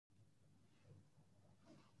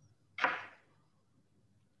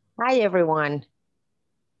Hi, everyone.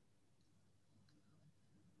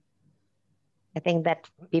 I think that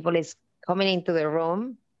people is coming into the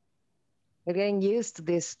room. We're getting used to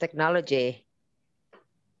this technology.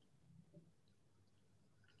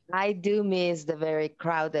 I do miss the very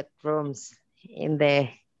crowded rooms in the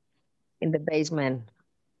basement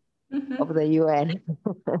of the UN.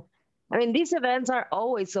 I mean, these events are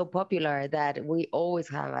always so popular that we always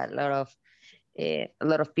have a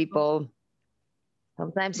lot of people.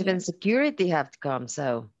 Sometimes even security have to come.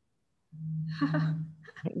 So,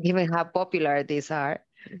 given how popular these are.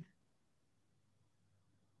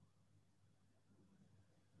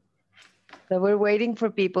 So we're waiting for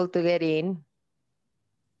people to get in.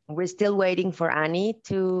 We're still waiting for Anny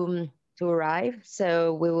to arrive,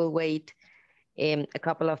 so we will wait a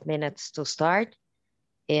couple of minutes to start.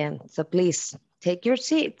 And so please take your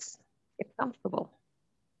seats, get comfortable.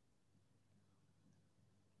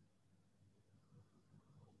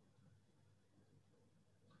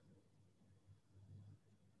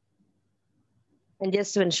 And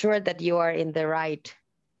just to ensure that you are in the right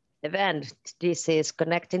event, this is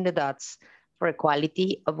Connecting the Dots for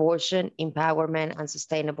Equality, Abortion, Empowerment, and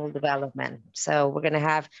Sustainable Development. So we're going to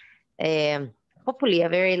have hopefully a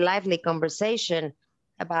very lively conversation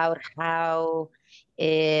about how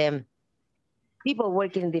people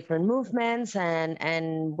working in different movements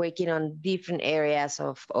and working on different areas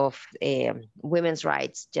of women's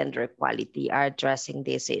rights, gender equality are addressing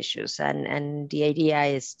these issues. And the idea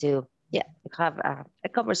is to have a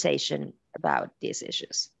conversation about these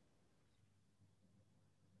issues.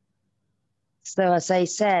 So as I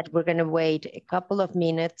said, we're going to wait a couple of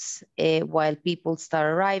minutes while people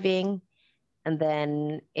start arriving. And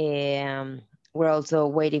then we're also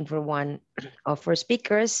waiting for one of our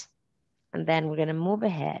speakers. And then we're going to move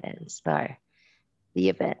ahead and start the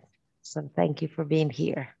event. So thank you for being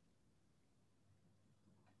here.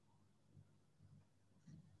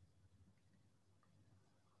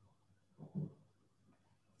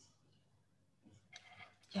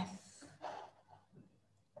 Yes.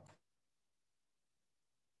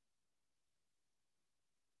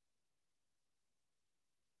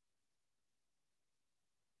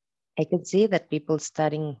 I can see that people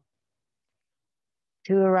starting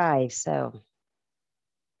to arrive. So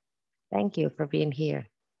thank you for being here.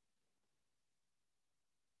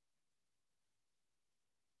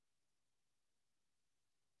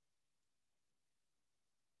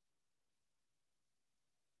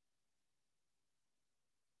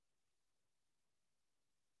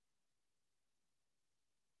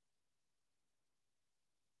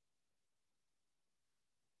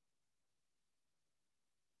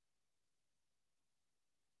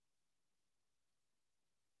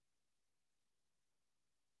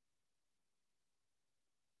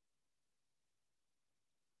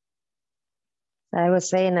 I was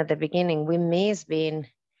saying at the beginning, we miss being,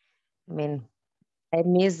 I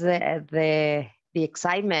miss the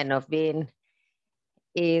excitement of being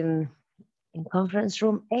in conference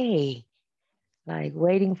room A, like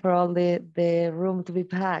waiting for all the room to be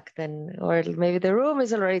packed, and or maybe the room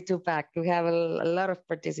is already too packed. We have a lot of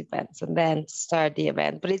participants, and then start the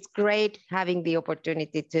event. But it's great having the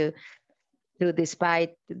opportunity to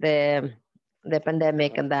despite the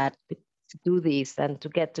pandemic and that, to do this and to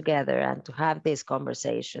get together and to have these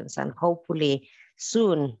conversations, and hopefully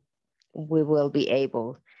soon we will be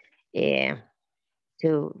able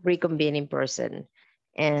to reconvene in person,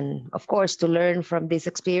 and of course to learn from this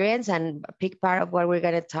experience. And a big part of what we're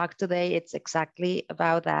going to talk today, it's exactly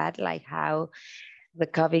about that, like how the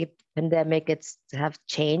COVID pandemic it's have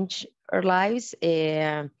changed our lives.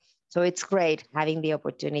 So it's great having the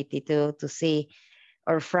opportunity to see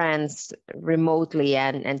our friends remotely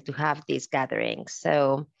and to have these gatherings.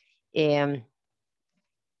 So it's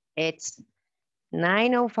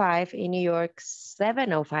 9:05 in New York,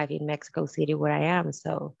 7:05 in Mexico City, where I am.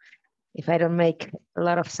 So if I don't make a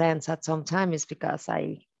lot of sense at some time, it's because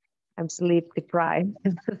I'm sleep deprived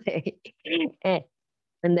today.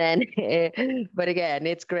 And then, but again,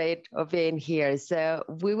 it's great of being here. So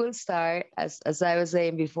we will start, as I was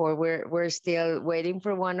saying before, we're still waiting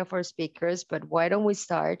for one of our speakers, but why don't we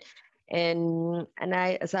start? And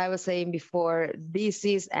as I was saying before, this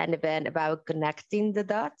is an event about connecting the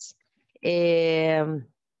dots. Um,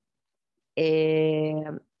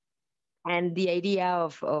 um, and the idea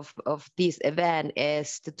of this event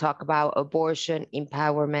is to talk about abortion,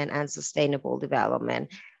 empowerment, and sustainable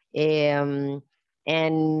development. Um,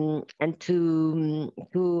 and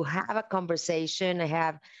to have a conversation, I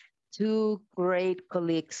have two great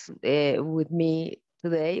colleagues with me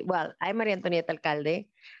today. Well, I'm Maria Antonieta Alcalde.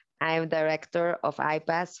 I'm director of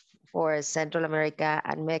Ipas for Central America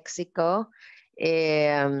and Mexico.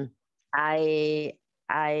 I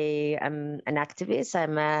am an activist.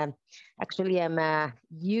 I'm a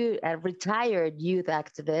retired youth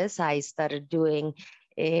activist. I started doing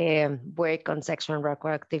work on sexual and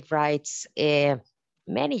reproductive rights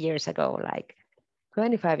many years ago, like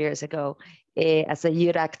 25 years ago, as a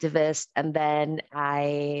youth activist, and then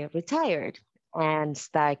I retired and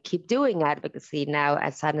keep doing advocacy now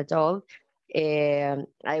as an adult.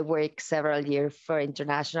 I worked several years for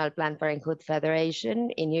International Planned Parenthood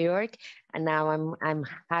Federation in New York, and now I'm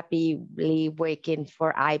happily working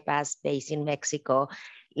for Ipas based in Mexico,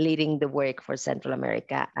 leading the work for Central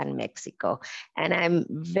America and Mexico. And I'm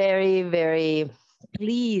very, very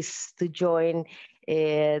pleased to join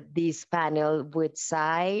this panel with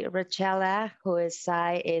Racherla, who is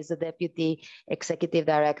the Deputy Executive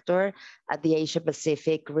Director at the Asia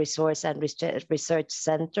Pacific Resource and Research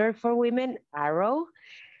Center for Women, ARROW.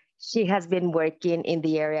 She has been working in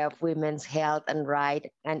the area of women's health and rights,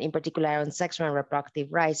 and in particular on sexual and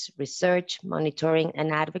reproductive rights research, monitoring,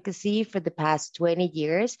 and advocacy for the past 20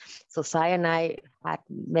 years. So Sai and I had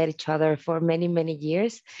met each other for many, many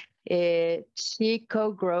years. She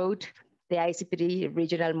co-wrote the ICPD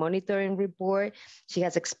Regional Monitoring Report. She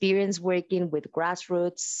has experience working with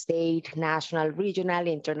grassroots, state, national, regional,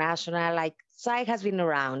 international, like Sai has been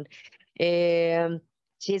around.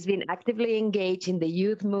 She's been actively engaged in the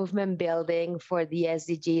youth movement building for the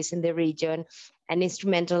SDGs in the region and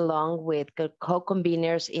instrumental along with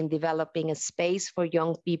co-conveners in developing a space for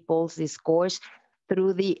young people's discourse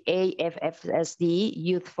through the AFFSD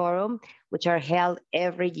Youth Forum, which are held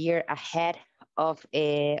every year ahead of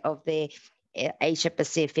the Asia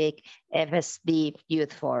Pacific FSD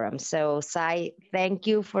Youth Forum. So Sai, thank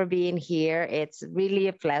you for being here. It's really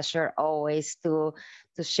a pleasure always to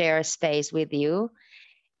share space with you.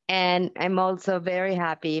 And I'm also very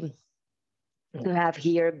happy to have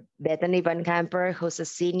here Bethany Van Kamper, who's a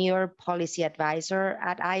senior policy advisor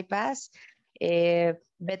at Ipas.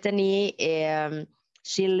 Bethany,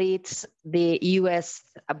 she leads the U.S.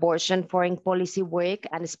 abortion foreign policy work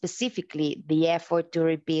and specifically the effort to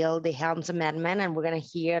repeal the Helms Amendment. And we're going to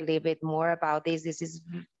hear a little bit more about this. This is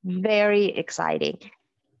very exciting.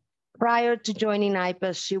 Prior to joining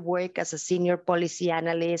Ipas, she worked as a senior policy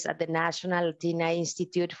analyst at the National Latina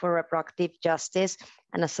Institute for Reproductive Justice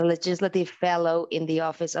and as a legislative fellow in the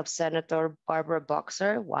office of Senator Barbara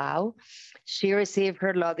Boxer. Wow. She received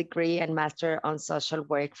her law degree and master on social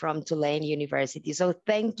work from Tulane University. So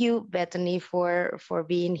thank you, Bethany, for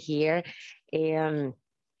being here.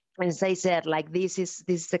 As I said, like this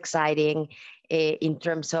is exciting in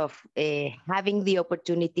terms of having the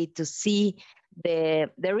opportunity to see the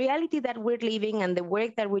reality that we're living and the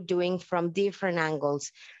work that we're doing from different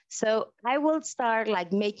angles. So I will start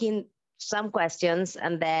like making some questions,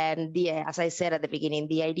 and then as I said at the beginning,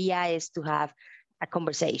 the idea is to have a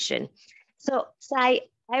conversation. So Sai,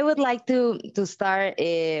 I would like to start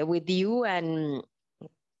with you and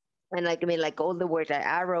like all the work that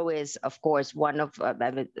ARROW is, of course, one of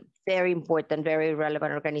a very important, very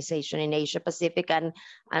relevant organization in Asia Pacific and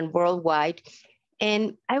worldwide.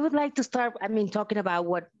 And I would like to start, talking about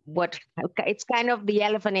what it's kind of the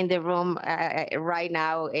elephant in the room right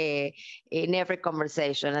now in every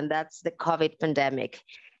conversation, and that's the COVID pandemic.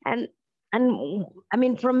 And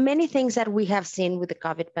from many things that we have seen with the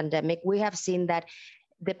COVID pandemic, we have seen that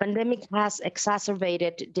the pandemic has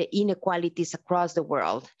exacerbated the inequalities across the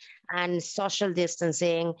world, and social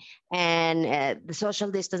distancing and the social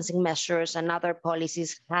distancing measures and other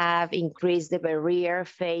policies have increased the barrier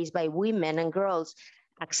faced by women and girls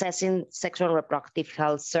accessing sexual and reproductive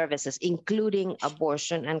health services, including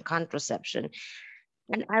abortion and contraception.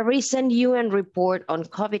 And a recent UN report on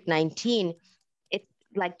COVID-19, it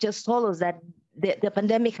just told us that the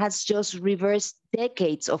pandemic has just reversed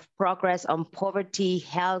decades of progress on poverty,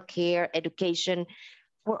 healthcare, education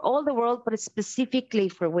for all the world, but specifically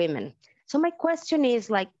for women. So my question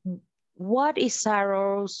is what is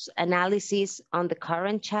ARROW's analysis on the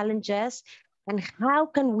current challenges, and how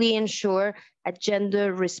can we ensure a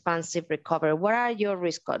gender responsive recovery? What are your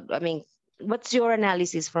what's your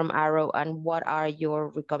analysis from ARROW, and what are your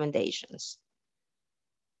recommendations?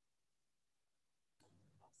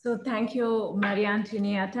 So thank you, Maria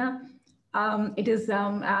Antonieta.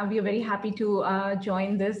 We are very happy to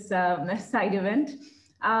join this side event.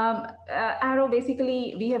 ARROW,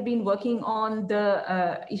 basically, we have been working on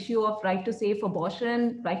the issue of right to safe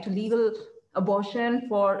abortion, right to legal abortion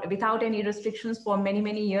without any restrictions for many,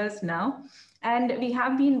 many years now. And we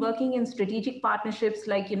have been working in strategic partnerships,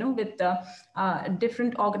 like, with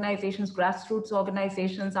different organizations, grassroots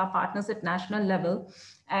organizations, our partners at national level.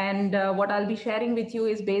 And what I'll be sharing with you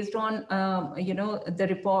is based on, the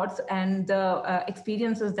reports and the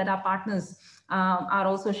experiences that our partners are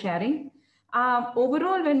also sharing.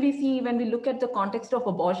 Overall, when we look at the context of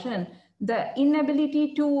abortion, the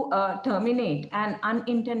inability to terminate an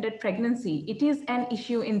unintended pregnancy, it is an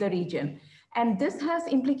issue in the region. And this has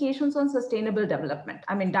implications on sustainable development.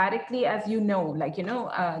 I mean, directly, as you know,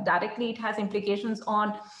 directly it has implications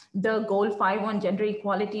on the goal 5 on gender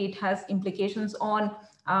equality. It has implications on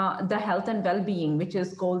the health and well-being, which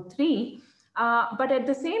is goal 3. But at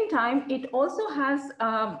the same time, it also has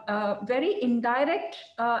very indirect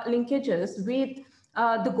linkages with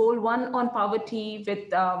the goal 1 on poverty, with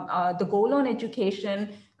the goal on education,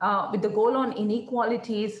 with the goal on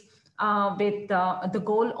inequalities, with the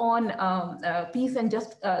goal on peace and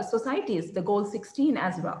just societies, the goal 16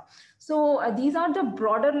 as well. So these are the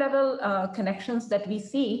broader level connections that we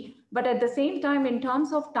see. But at the same time, in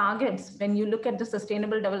terms of targets, when you look at the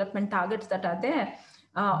sustainable development targets that are there,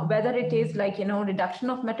 whether it is reduction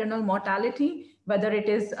of maternal mortality, whether it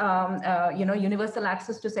is universal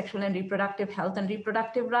access to sexual and reproductive health and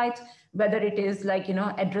reproductive rights, whether it is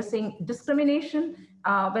addressing discrimination,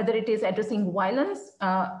 whether it is addressing violence,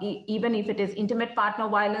 even if it is intimate partner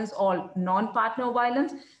violence or non-partner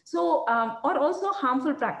violence, so or also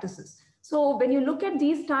harmful practices. So when you look at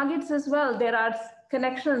these targets as well, there are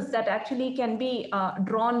connections that actually can be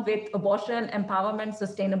drawn with abortion, empowerment,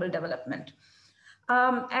 sustainable development.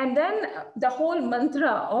 And then the whole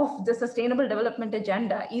mantra of the Sustainable Development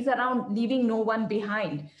Agenda is around leaving no one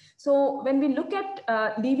behind. So when we look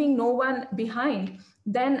at leaving no one behind,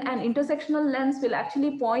 then an intersectional lens will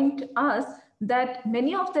actually point us that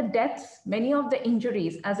many of the deaths, many of the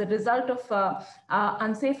injuries as a result of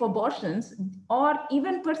unsafe abortions, or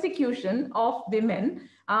even persecution of women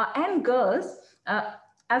and girls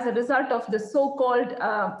as a result of the so-called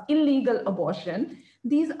illegal abortion,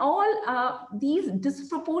 these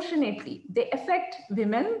disproportionately, they affect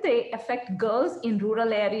women, they affect girls in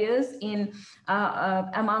rural areas, in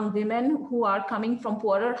among women who are coming from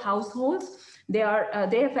poorer households. They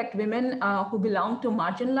affect women who belong to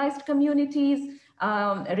marginalized communities,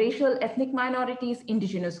 racial, ethnic minorities,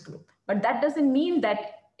 indigenous group. But that doesn't mean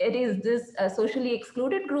that it is this socially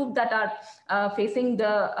excluded group that are facing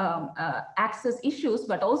the access issues,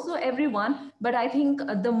 but also everyone. But I think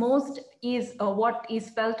the most is what is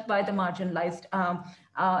felt by the marginalized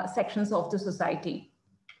sections of the society.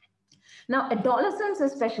 Now, adolescents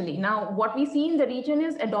especially, now what we see in the region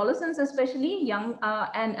is adolescents, especially young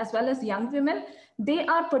and as well as young women, they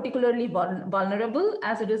are particularly vulnerable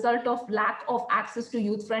as a result of lack of access to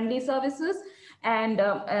youth-friendly services, and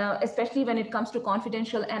especially when it comes to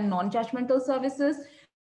confidential and non-judgmental services.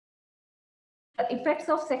 The effects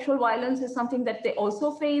of sexual violence is something that they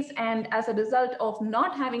also face, and as a result of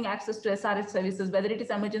not having access to SRH services, whether it is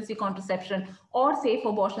emergency contraception or safe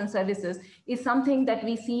abortion services, is something that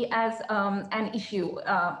we see as an issue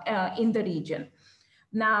in the region.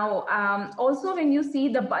 Now, also when you see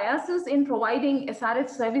the biases in providing SRH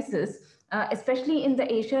services, especially in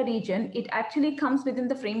the Asia region, it actually comes within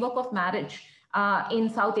the framework of marriage in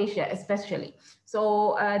South Asia, especially.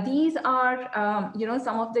 So these are,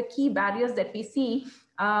 some of the key barriers that we see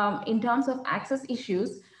in terms of access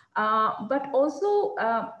issues. But also,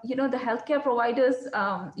 the healthcare providers,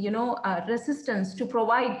 resistance to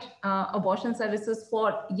provide abortion services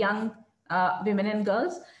for young women and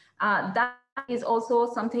girls. That is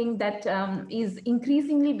also something that is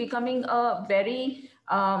increasingly becoming a very,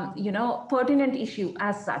 pertinent issue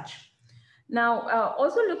as such. Now,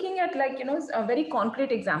 also looking at very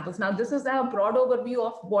concrete examples. Now, this is a broad overview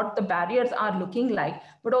of what the barriers are looking like,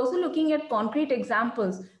 but also looking at concrete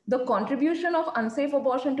examples. The contribution of unsafe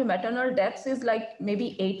abortion to maternal deaths is like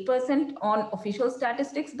maybe 8% on official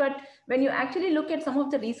statistics. But when you actually look at some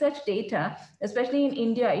of the research data, especially in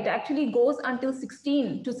India, it actually goes until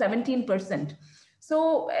 16 to 17%.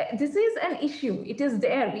 So this is an issue. It is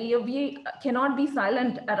there. We cannot be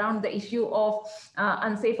silent around the issue of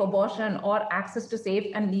unsafe abortion or access to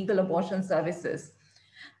safe and legal abortion services.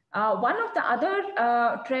 One of the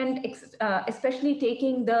other trend, especially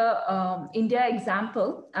taking the India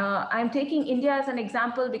example, I'm taking India as an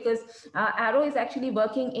example because Arrow is actually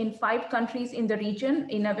working in 5 countries in the region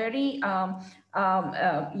in a very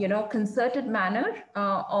concerted manner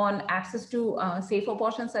on access to safe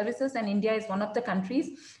abortion services, and India is one of the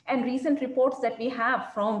countries. And recent reports that we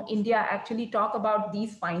have from India actually talk about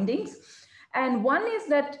these findings. And one is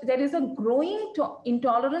that there is a growing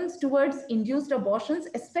intolerance towards induced abortions,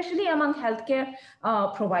 especially among healthcare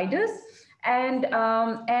providers.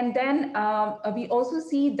 And then we also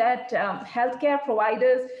see that healthcare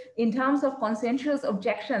providers, in terms of consensuous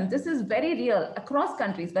objection, this is very real across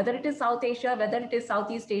countries, whether it is South Asia, whether it is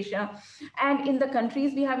Southeast Asia, and in the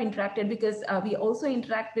countries we have interacted, because we also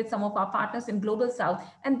interact with some of our partners in Global South,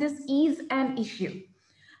 and this is an issue.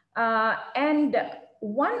 And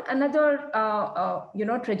one another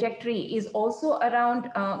trajectory is also around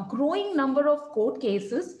growing number of court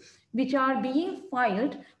cases which are being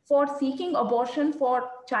filed for seeking abortion for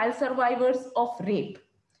child survivors of rape.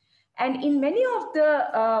 And in many of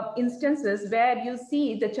the instances where you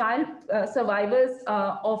see the child survivors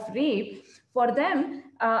of rape, for them,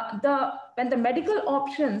 when the medical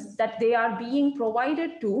options that they are being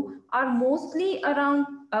provided to are mostly around,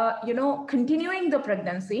 continuing the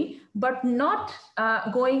pregnancy, but not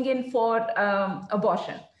going in for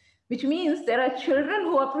abortion, which means there are children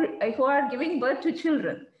who are giving birth to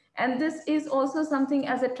children. And this is also something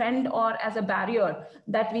as a trend or as a barrier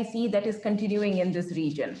that we see that is continuing in this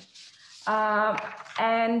region.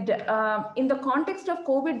 In the context of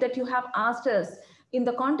COVID that you have asked us, in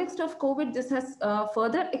the context of COVID, this has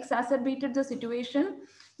further exacerbated the situation.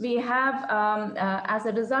 We have, as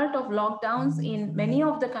a result of lockdowns in many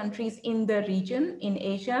of the countries in the region, in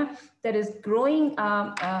Asia, there is growing,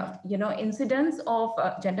 incidence of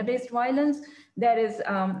gender-based violence. There is,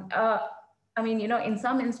 in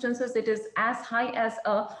some instances, it is as high as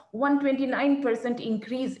a 129%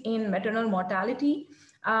 increase in maternal mortality.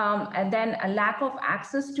 And then a lack of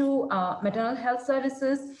access to maternal health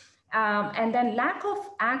services, and then lack of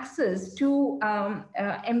access to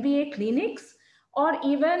MBA clinics or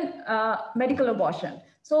even medical abortion.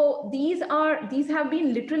 So these have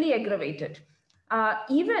been literally aggravated.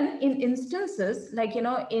 Even in instances like,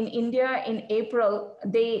 in India in April,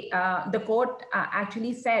 the court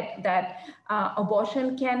actually said that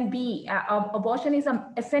abortion is an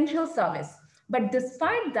essential service. But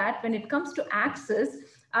despite that, when it comes to access,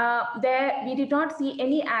 we did not see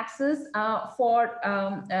any access for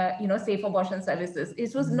safe abortion services.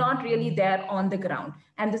 It was not really there on the ground,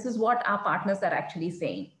 and this is what our partners are actually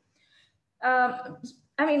saying.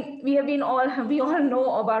 We all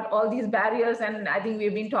know about all these barriers, and I think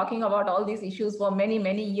we've been talking about all these issues for many,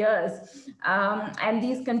 many years, and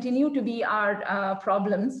these continue to be our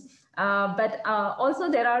problems. But also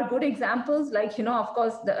there are good examples, like, of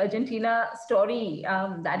course, the Argentina story.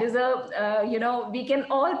 That is we can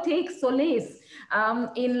all take solace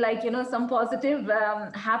in some positive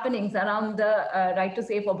happenings around the right to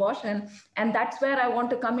safe abortion. And that's where I want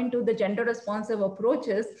to come into the gender responsive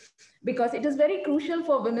approaches, because it is very crucial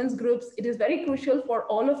for women's groups. It is very crucial for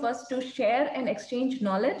all of us to share and exchange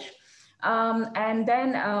knowledge. And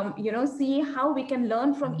then, see how we can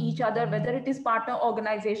learn from each other, whether it is partner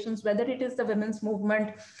organizations, whether it is the women's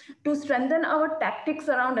movement, to strengthen our tactics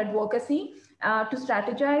around advocacy, to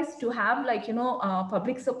strategize, to have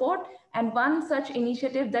public support. And one such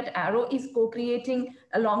initiative that Arrow is co-creating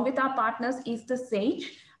along with our partners is the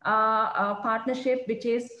SAGE partnership, which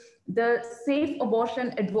is the Safe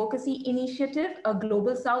Abortion Advocacy Initiative, a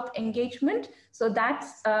Global South engagement. So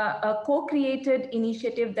that's a co-created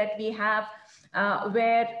initiative that we have,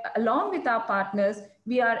 where along with our partners,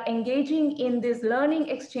 we are engaging in these learning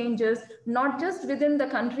exchanges, not just within the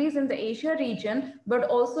countries in the Asia region, but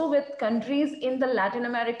also with countries in the Latin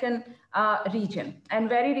American region. And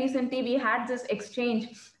very recently, we had this exchange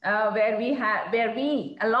where we,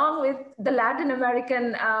 along with the Latin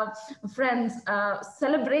American friends,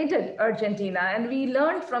 celebrated Argentina, and we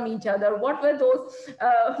learned from each other what were those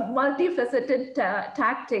multifaceted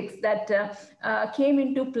tactics that came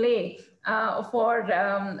into play in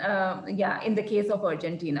the case of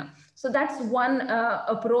Argentina. So that's one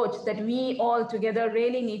approach that we all together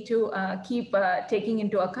really need to keep taking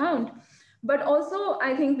into account. But also,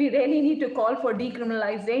 I think we really need to call for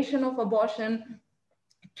decriminalization of abortion,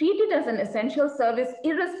 treat it as an essential service,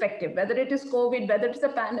 irrespective, whether it is COVID, whether it's a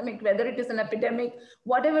pandemic, whether it is an epidemic,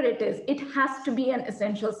 whatever it is, it has to be an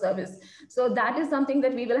essential service. So that is something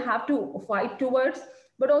that we will have to fight towards,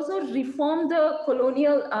 but also reform the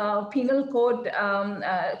colonial penal code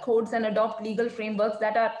codes and adopt legal frameworks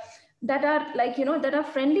that are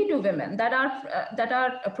friendly to women, that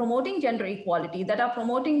are promoting gender equality, that are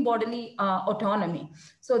promoting bodily autonomy.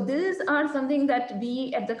 So these are something that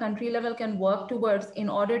we at the country level can work towards in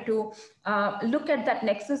order to look at that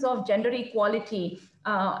nexus of gender equality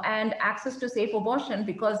and access to safe abortion,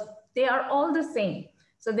 because they are all the same.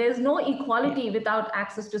 So there's no equality without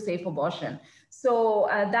access to safe abortion. So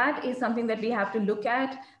that is something that we have to look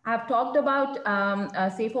at. I've talked about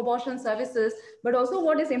safe abortion services, but also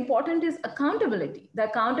what is important is accountability. The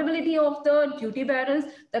accountability of the duty bearers,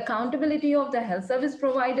 the accountability of the health service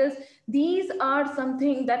providers. These are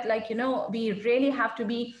something that, like, we really have to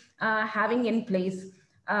be having in place.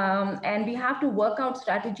 And we have to work out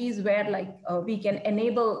strategies where, like, we can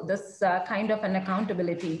enable this kind of an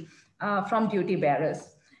accountability from duty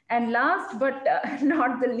bearers. And last but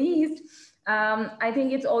not the least, I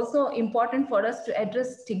think it's also important for us to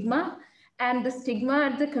address stigma. And the stigma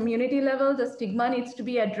at the community level, the stigma needs to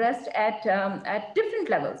be addressed at different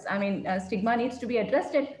levels. I mean, stigma needs to be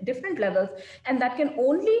addressed at different levels. And that can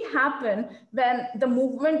only happen when the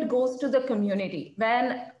movement goes to the community,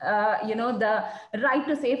 when, the right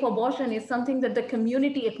to safe abortion is something that the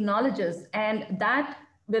community acknowledges. And that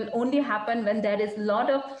will only happen when there is a lot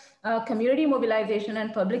of community mobilization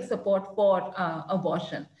and public support for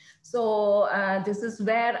abortion. So this is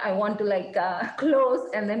where I want to close,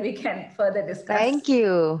 and then we can further discuss. Thank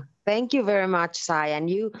you. Thank you very much, Sai. And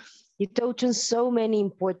you touched on so many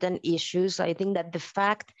important issues. I think that the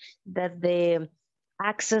fact that the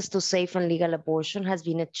access to safe and legal abortion has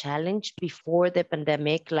been a challenge before the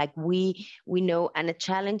pandemic, like we know, and a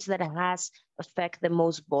challenge that has affected the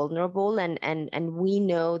most vulnerable. And we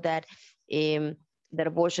know that that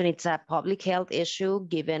abortion, it's a public health issue,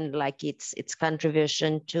 given like its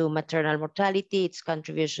contribution to maternal mortality, its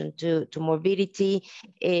contribution to morbidity,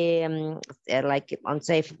 like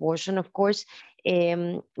unsafe abortion, of course.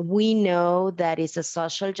 We know that it's a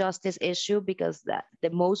social justice issue, because the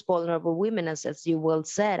most vulnerable women, as you well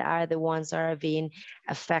said, are the ones that are being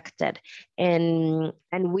affected. And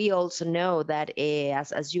we also know that,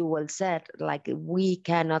 as you well said, like we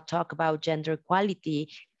cannot talk about gender equality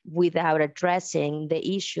without addressing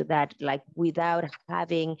the issue that, like, without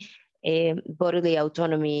having bodily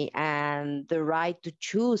autonomy and the right to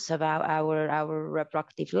choose about our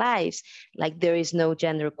reproductive lives, like there is no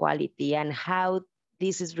gender equality. And how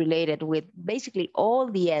this is related with basically all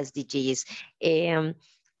the SDGs, and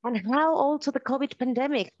how also the COVID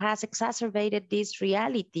pandemic has exacerbated this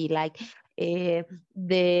reality. Like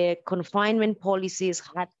the confinement policies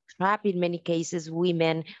had trapped, in many cases,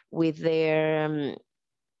 women with their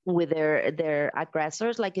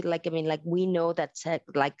aggressors. Like we know that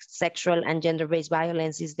sexual and gender-based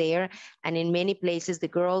violence is there, and in many places the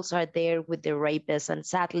girls are there with the rapists. And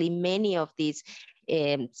sadly, many of these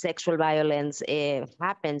sexual violence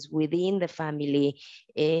happens within the family.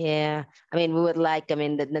 This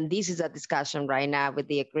is a discussion right now with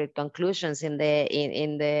the agreed conclusions in the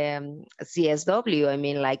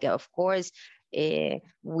CSW. Of course,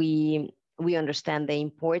 we understand the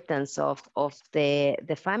importance of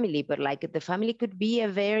the family, but like the family could be a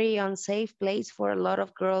very unsafe place for a lot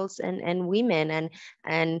of girls and women.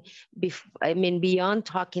 Beyond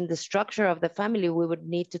talking the structure of the family, we would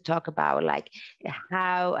need to talk about like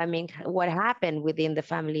what happened within the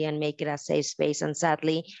family and make it a safe space. And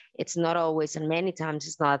sadly, it's not always, and many times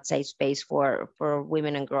it's not a safe space for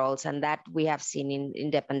women and girls, and that we have seen in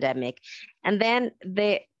the pandemic. And then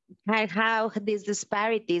how these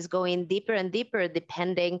disparities going deeper and deeper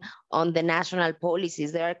depending on the national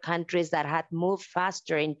policies. There are countries that had moved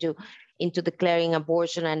faster into declaring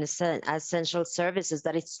abortion and essential services,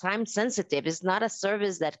 that it's time sensitive. It's not a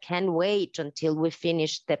service that can wait until we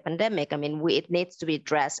finish the pandemic. It needs to be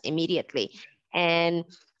addressed immediately. And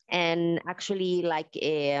actually,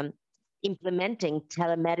 implementing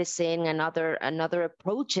telemedicine and other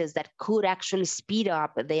approaches that could actually speed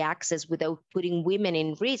up the access without putting women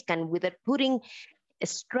in risk and without putting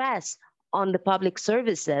stress on the public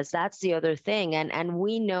services. That's the other thing. And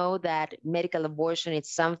we know that medical abortion is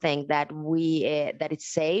something that that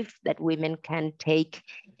it's safe, that women can take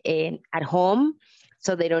at home,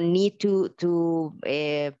 so they don't need to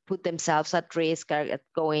put themselves at risk at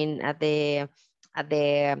going at the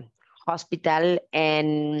hospital.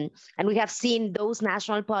 And we have seen those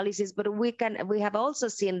national policies, but we have also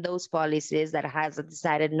seen those policies that has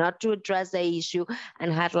decided not to address the issue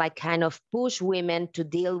and have kind of push women to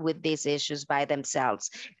deal with these issues by themselves.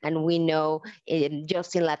 And we know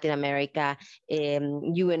just in Latin America,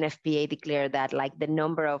 UNFPA declared that the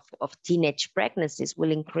number of teenage pregnancies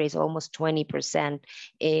will increase almost 20%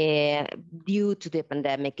 due to the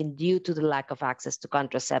pandemic and due to the lack of access to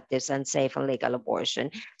contraceptives and safe and legal abortion.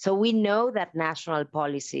 So we we know that national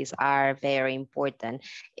policies are very important.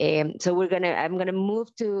 So I'm gonna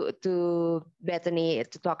move to Bethany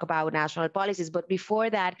to talk about national policies. But before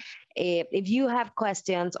that, if you have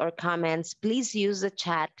questions or comments, please use the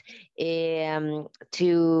chat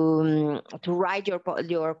to write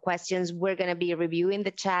your questions. We're gonna be reviewing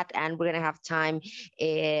the chat, and we're gonna have time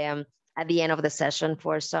at the end of the session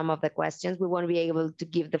for some of the questions. We won't be able to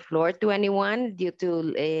give the floor to anyone due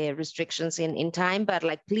to restrictions in time, but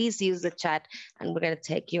like, please use the chat and we're gonna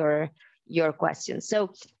take your questions.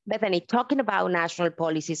 So Bethany, talking about national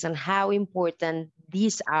policies and how important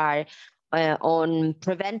these are on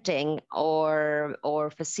preventing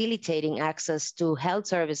or facilitating access to health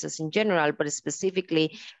services in general, but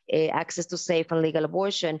specifically access to safe and legal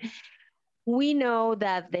abortion. We know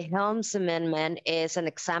that the Helms Amendment is an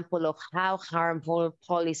example of how harmful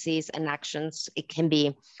policies and actions it can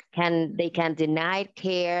be. They can deny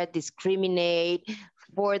care, discriminate,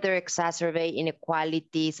 further exacerbate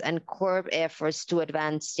inequalities, and curb efforts to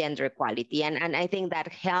advance gender equality. And I think that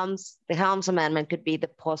the Helms Amendment could be the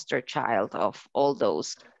poster child of all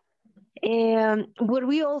those. But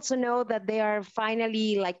we also know that there are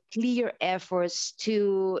finally like clear efforts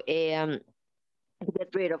to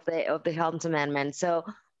get rid of the Helms Amendment. So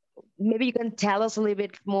maybe you can tell us a little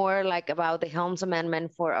bit more like about the Helms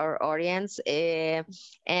Amendment for our audience,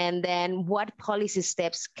 and then what policy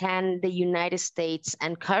steps can the United States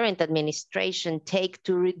and current administration take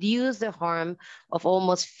to reduce the harm of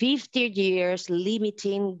almost 50 years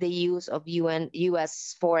limiting the use of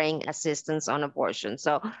U.S. foreign assistance on abortion.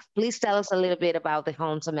 So please tell us a little bit about the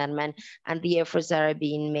Helms Amendment and the efforts that are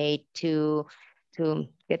being made to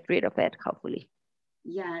get rid of it, hopefully.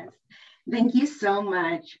 Yes, thank you so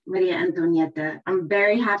much, Maria Antonieta. I'm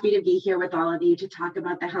very happy to be here with all of you to talk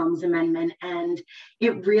about the Helms Amendment. And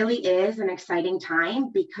it really is an exciting time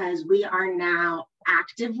because we are now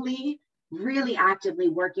really actively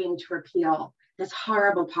working to repeal this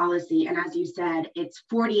horrible policy. And as you said, it's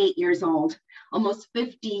 48 years old, almost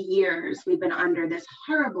 50 years we've been under this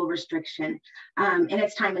horrible restriction, and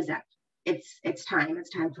its time is up. It's time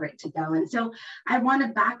for it to go. And so I want to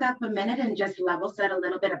back up a minute and just level set a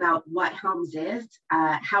little bit about what Helms is,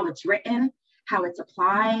 how it's written, how it's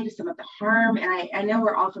applied, some of the harm. And I know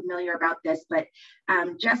we're all familiar about this, but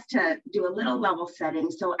just to do a little level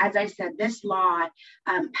setting. So as I said, this law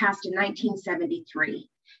passed in 1973.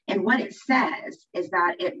 And what it says is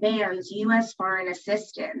that it bans U.S. foreign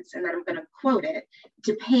assistance, and then I'm going to quote it,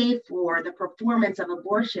 to pay for the performance of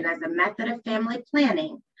abortion as a method of family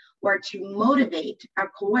planning or to motivate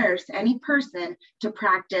or coerce any person to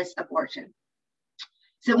practice abortion.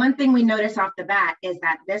 So one thing we notice off the bat is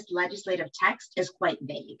that this legislative text is quite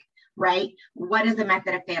vague, right? What is a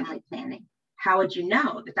method of family planning? How would you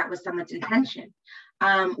know that that was someone's intention?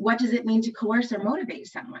 What does it mean to coerce or motivate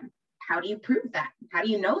someone? How do you prove that? How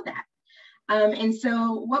do you know that? And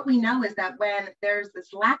so what we know is that when there's this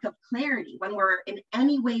lack of clarity, when we're in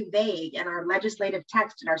any way vague in our legislative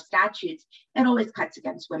text and our statutes, it always cuts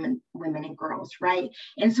against women and girls, right?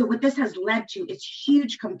 And so what this has led to is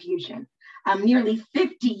huge confusion, nearly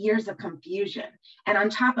 50 years of confusion. And on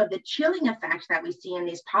top of the chilling effect that we see in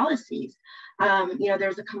these policies,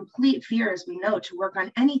 there's a complete fear, as we know, to work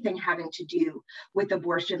on anything having to do with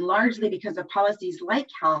abortion, largely because of policies like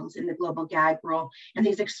Helms in the global gag rule and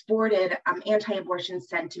these exported anti-abortion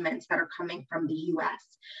sentiments that are coming from the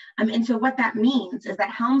US. And so what that means is that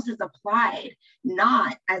Helms is applied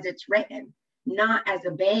not as it's written, not as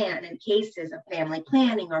a ban in cases of family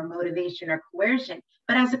planning or motivation or coercion,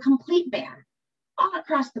 but as a complete ban all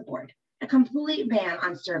across the board, a complete ban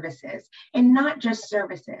on services, and not just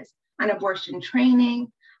services, on abortion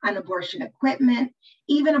training, on abortion equipment,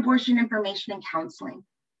 even abortion information and counseling.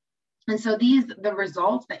 And so the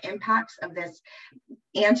results, the impacts of this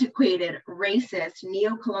antiquated, racist,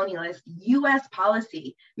 neo-colonialist US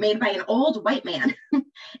policy made by an old white man,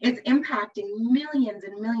 it's impacting millions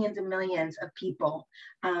and millions and millions of people,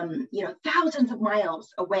 thousands of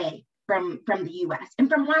miles away from the US and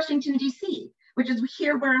from Washington, DC, which is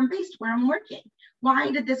here where I'm based, where I'm working.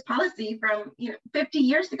 Why did this policy from 50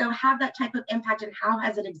 years ago have that type of impact, and how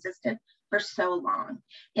has it existed for so long?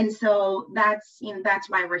 And so that's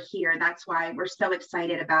why we're here. That's why we're so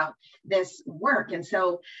excited about this work. And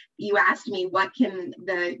so you asked me, what can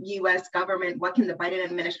the US government, what can the Biden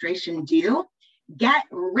administration do? Get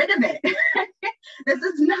rid of it. This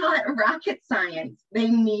is not rocket science. They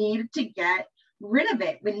need to get rid of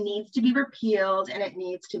it. It needs to be repealed and it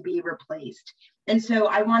needs to be replaced. And so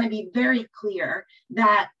I want to be very clear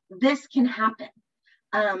that this can happen.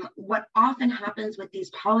 What often happens with these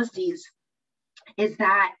policies is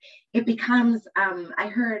that it becomes, I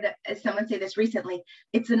heard someone say this recently,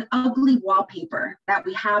 it's an ugly wallpaper that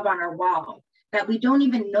we have on our wall, that we don't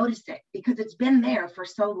even notice it because it's been there for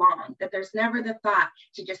so long that there's never the thought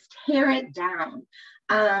to just tear it down.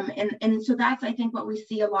 And so that's, I think, what we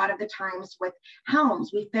see a lot of the times with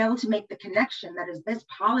Helms. We fail to make the connection that is this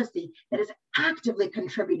policy that is actively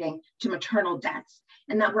contributing to maternal deaths,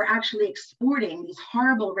 and that we're actually exporting these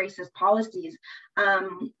horrible racist policies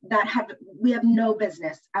that we have no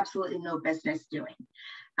business, absolutely no business doing.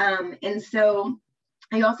 And so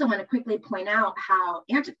I also want to quickly point out how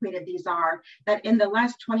antiquated these are, that in the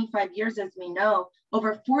last 25 years, as we know,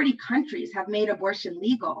 over 40 countries have made abortion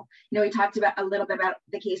legal. You know, we talked about a little bit about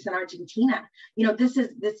the case in Argentina. You know, this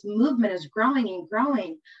movement is growing and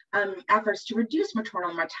growing, efforts to reduce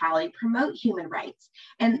maternal mortality, promote human rights.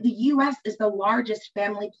 And the US is the largest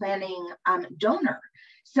family planning donor.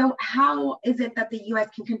 So how is it that the US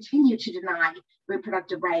can continue to deny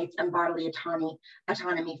reproductive rights and bodily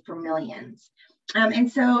autonomy for millions?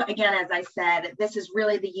 And so again, as I said, this is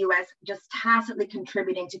really the US just tacitly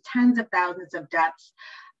contributing to tens of thousands of deaths.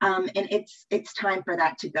 And it's time for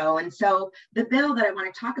that to go. And so the bill that I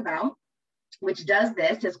want to talk about, which does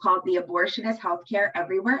this, is called the Abortion is Healthcare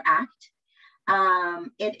Everywhere Act.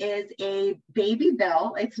 It is a baby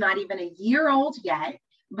bill. It's not even a year old yet,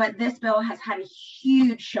 but this bill has had a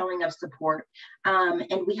huge showing of support,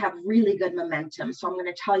 and we have really good momentum. So I'm going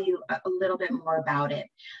to tell you a little bit more about it.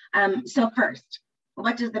 So first,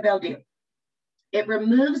 what does the bill do? It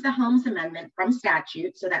removes the Helms Amendment from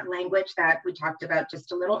statute, so that language that we talked about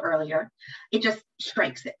just a little earlier, it just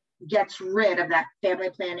strikes it, gets rid of that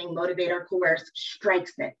family planning, motivator, coerce,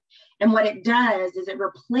 strikes it. And what it does is it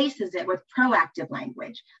replaces it with proactive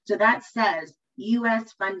language. So that says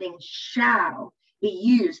US funding shall be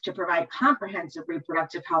used to provide comprehensive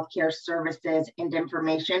reproductive health care services and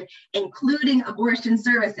information, including abortion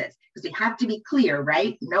services, because we have to be clear,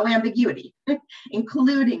 right? No ambiguity,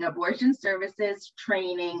 including abortion services,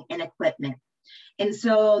 training, and equipment. And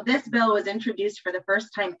so this bill was introduced for the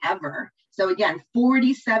first time ever. So again,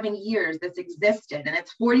 47 years this existed, and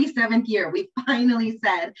its 47th year, we finally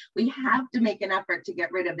said we have to make an effort to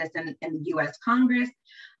get rid of this in the US Congress.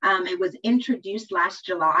 It was introduced last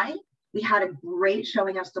July. We had a great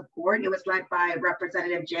showing of support. It was led by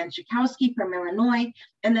Representative Jan Schakowsky from Illinois,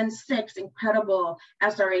 and then 6 incredible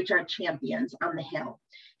SRHR champions on the Hill.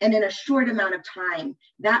 And in a short amount of time,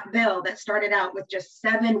 that bill that started out with just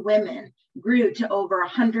 7 women grew to over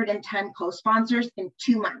 110 co-sponsors in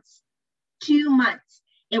 2 months. 2 months.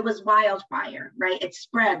 It was wildfire, right? It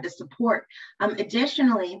spread the support.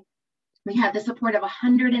 Additionally, we had the support of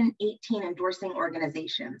 118 endorsing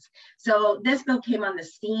organizations. So this bill came on the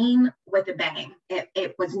scene with a bang.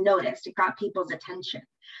 It was noticed, it got people's attention.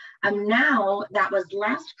 Now that was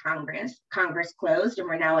last Congress closed, and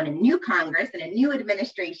we're now in a new Congress and a new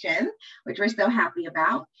administration, which we're so happy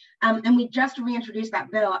about. And we just reintroduced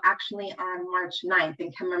that bill actually on March 9th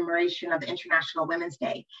in commemoration of International Women's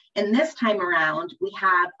Day. And this time around, we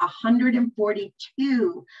have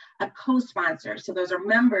 142 co-sponsors. So those are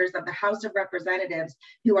members of the House of Representatives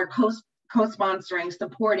who are co-sponsoring,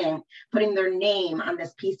 supporting, putting their name on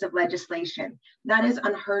this piece of legislation. That is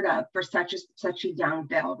unheard of for such a young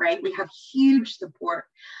bill, right? We have huge support.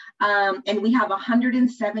 And we have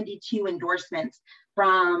 172 endorsements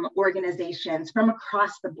from organizations from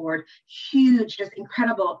across the board, huge, just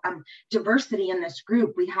incredible diversity in this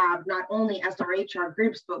group. We have not only SRHR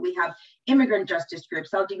groups, but we have immigrant justice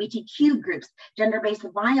groups, LGBTQ groups, gender-based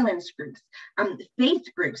violence groups, faith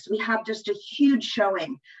groups. We have just a huge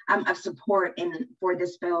showing of support for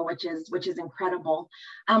this bill, which is incredible.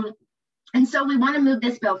 And so we want to move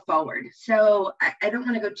this bill forward. So I don't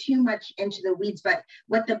want to go too much into the weeds, but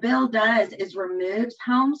what the bill does is removes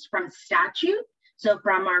Helms from statute. So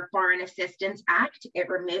from our Foreign Assistance Act, it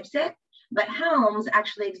removes it, but Helms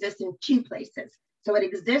actually exists in 2 places. So it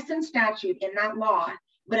exists in statute in that law,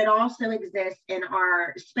 but it also exists in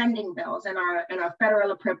our spending bills and our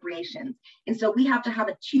federal appropriations. And so we have to have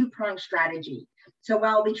a 2-pronged strategy. So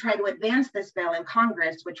while we try to advance this bill in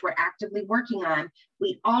Congress, which we're actively working on,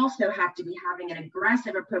 we also have to be having an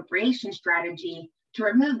aggressive appropriation strategy to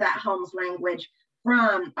remove that Helms language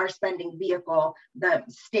from our spending vehicle, the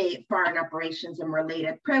state foreign operations and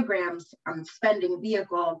related programs spending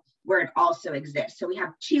vehicle, where it also exists. So we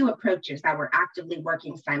have 2 approaches that we're actively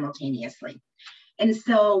working simultaneously. And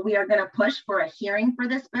so we are going to push for a hearing for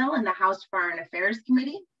this bill in the House Foreign Affairs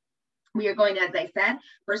Committee. We are going to, as I said,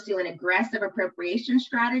 pursue an aggressive appropriation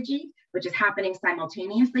strategy, which is happening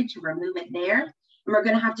simultaneously, to remove it there. And we're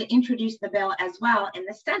going to have to introduce the bill as well in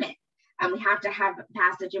the Senate. We have to have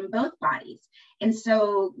passage in both bodies. And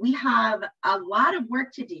so we have a lot of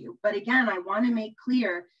work to do. But again, I want to make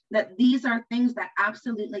clear that these are things that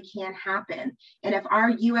absolutely can happen. And if our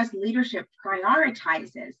US leadership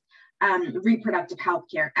prioritizes reproductive health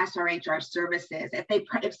care, SRHR services, if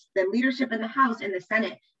the leadership in the House and the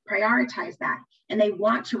Senate prioritize that, and they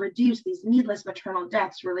want to reduce these needless maternal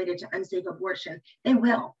deaths related to unsafe abortion, they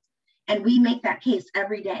will. And we make that case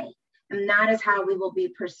every day. And that is how we will be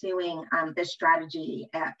pursuing this strategy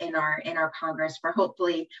in our Congress for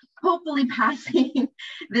hopefully passing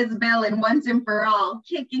this bill and once and for all,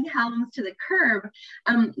 kicking Helms to the curb.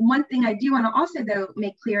 One thing I do want to also though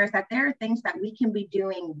make clear is that there are things that we can be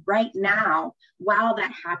doing right now while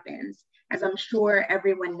that happens. As I'm sure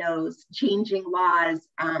everyone knows, changing laws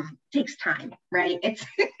takes time, right?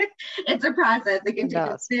 It's a process. It can take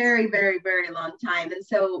a very, very, very long time. And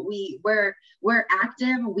so we're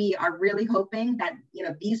active. We are really hoping that, you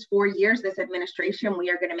know, these 4 years, this administration, we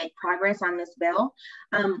are going to make progress on this bill.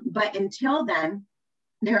 But until then,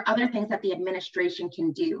 there are other things that the administration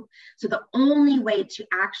can do. So the only way to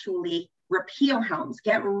actually repeal Helms,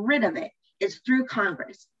 get rid of it, is through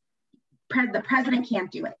Congress. The president can't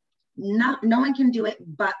do it. No one can do it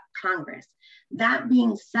but Congress. That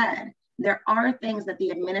being said, there are things that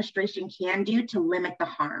the administration can do to limit the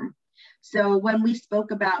harm. So when we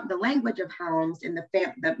spoke about the language of Helms and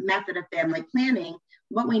the method of family planning,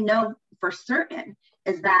 what we know for certain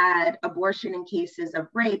is that abortion in cases of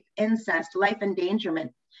rape, incest, life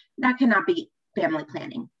endangerment, that cannot be family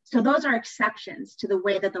planning. So those are exceptions to the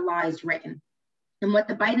way that the law is written. And what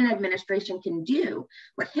the Biden administration can do,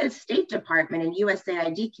 what his State Department and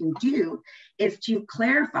USAID can do, is to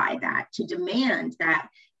clarify that, to demand that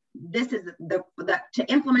this is to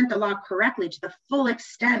implement the law correctly to the full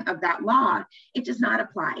extent of that law. It does not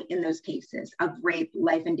apply in those cases of rape,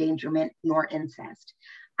 life endangerment, nor incest.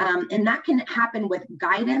 And that can happen with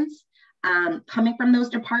guidance coming from those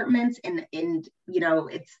departments. And you know,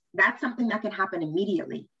 that's something that can happen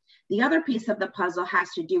immediately. The other piece of the puzzle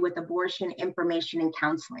has to do with abortion information and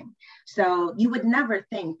counseling. So you would never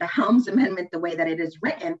think the Helms Amendment, the way that it is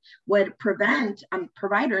written, would prevent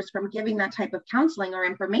providers from giving that type of counseling or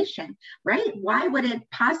information, right? Why would it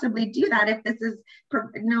possibly do that if this is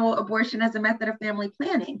no abortion as a method of family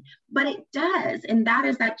planning? But it does, and that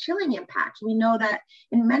is that chilling impact. We know that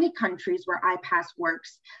in many countries where Ipas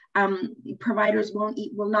works, providers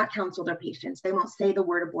will not counsel their patients. They won't say the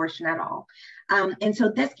word abortion at all. And so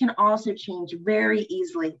this can also change very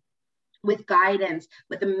easily with guidance,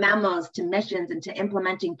 with the memos to missions and to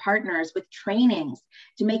implementing partners, with trainings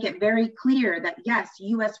to make it very clear that yes,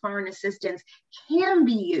 U.S. foreign assistance can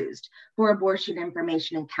be used for abortion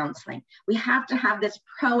information and counseling. We have to have this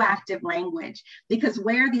proactive language, because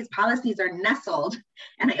where these policies are nestled,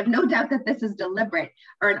 and I have no doubt that this is deliberate,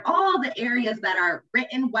 are in all the areas that are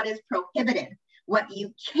written what is prohibited, what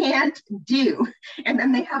you can't do. And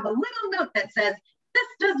then they have a little note that says,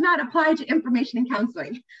 this does not apply to information and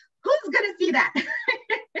counseling. Who's going to see that?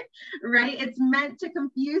 Right? It's meant to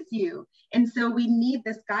confuse you. And so we need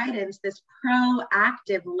this guidance, this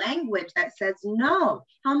proactive language that says, no,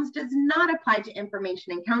 Helms does not apply to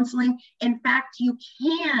information and counseling. In fact, you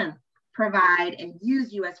can provide and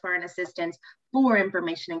use U.S. foreign assistance for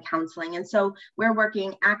information and counseling. And so we're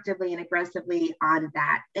working actively and aggressively on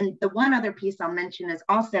that. And the one other piece I'll mention is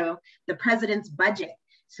also the president's budget.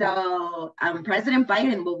 So President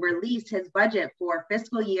Biden will release his budget for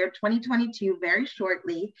fiscal year 2022 very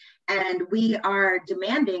shortly, and we are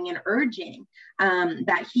demanding and urging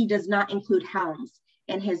that he does not include Helms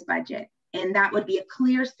in his budget. And that would be a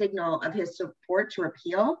clear signal of his support to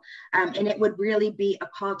repeal, and it would really be a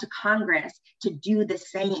call to Congress to do the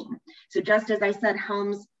same. So just as I said,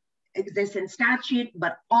 Helms exists in statute,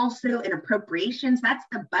 but also in appropriations. That's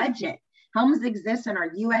the budget. Helms exists in our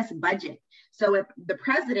US budget. So if the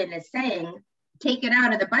president is saying, take it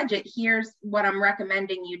out of the budget, here's what I'm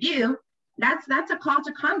recommending you do, that's a call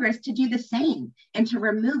to Congress to do the same and to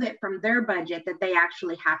remove it from their budget that they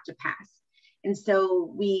actually have to pass. And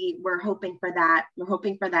so we're hoping for that. We're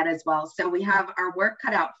hoping for that as well. So we have our work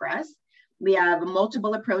cut out for us. We have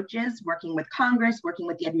multiple approaches, working with Congress, working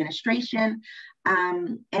with the administration,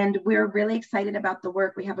 and we're really excited about the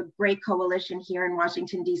work. We have a great coalition here in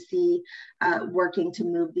Washington, D.C., working to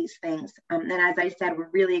move these things. And as I said, we're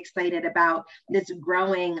really excited about this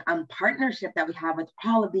growing partnership that we have with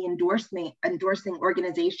all of the endorsing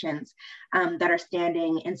organizations that are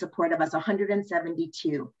standing in support of us,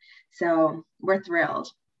 172. So we're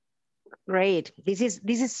thrilled. Great. This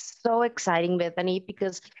is so exciting, Bethany,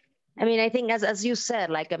 because I mean, I think as you said,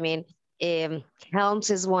 like, I mean, Helms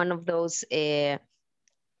is one of those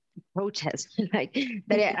protest, like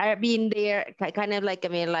that are being there, kind of like, I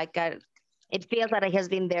mean, like it feels that it has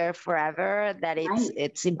been there forever, that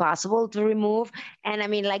it's impossible to remove. And I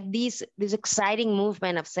mean, like this exciting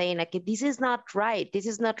movement of saying like, this is not right. This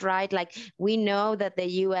is not right. Like we know that the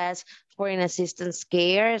US foreign assistance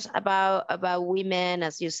cares about women,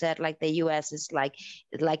 as you said, like the US is like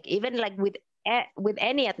even like with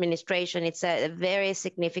any administration, it's a very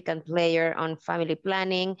significant player on family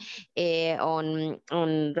planning, on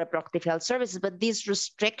reproductive health services. But these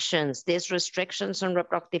restrictions on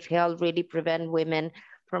reproductive health really prevent women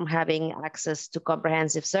from having access to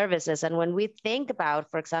comprehensive services. And when we think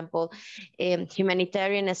about, for example,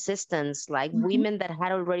 humanitarian assistance, like women that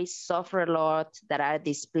had already suffered a lot, that are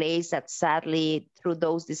displaced, that sadly through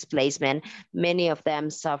those displacement, many of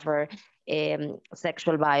them suffer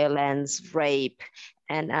sexual violence, rape,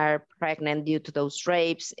 and are pregnant due to those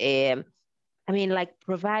rapes. I mean, like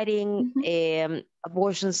providing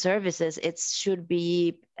abortion services, it should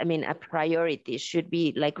be, I mean, a priority, should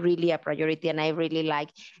be like really a priority. And I really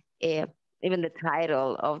like even the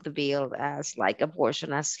title of the bill as like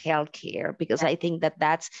abortion as healthcare, because I think that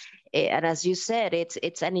that's, and as you said, it's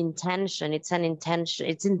an intention, it's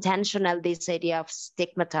intentional, this idea of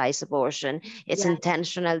stigmatized abortion. It's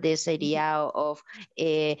intentional, this idea of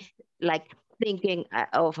like thinking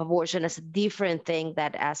of abortion as a different thing,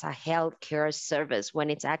 that as a healthcare service, when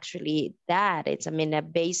it's actually that it's, I mean, a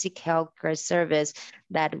basic healthcare service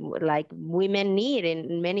that like women need,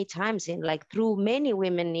 in many times, in like through many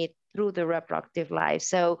women need through the reproductive life.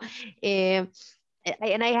 So and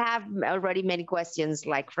I have already many questions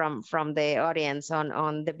like from the audience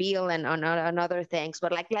on the bill and on other things,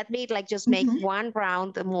 but like let me like just make one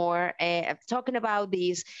round more talking about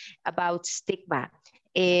these, about stigma.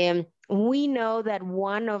 We know that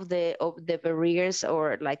one of the barriers,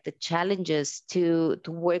 or like the challenges to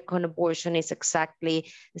work on abortion, is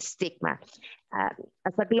exactly stigma.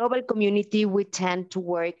 As a global community, we tend to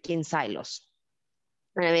work in silos.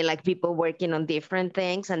 I mean, like people working on different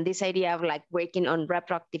things, and this idea of like working on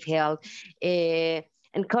reproductive health, and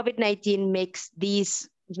COVID-19 makes this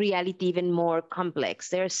reality even more complex.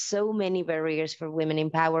 There are so many barriers for women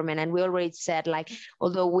empowerment, and we already said, like,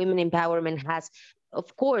 although women empowerment has,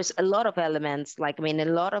 of course, a lot of elements, like, I mean, a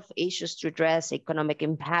lot of issues to address: economic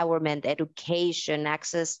empowerment, education,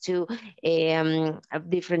 access to a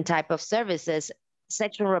different type of services.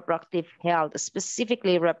 Sexual reproductive health,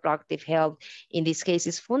 specifically reproductive health, in this case,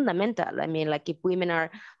 is fundamental. I mean, like if women are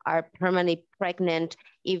permanently pregnant,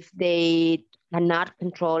 if they cannot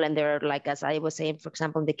control, and they're like, as I was saying, for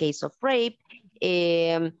example, in the case of rape,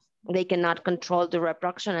 they cannot control the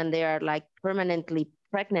reproduction, and they are like permanently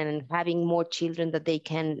pregnant and having more children that they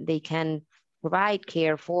can provide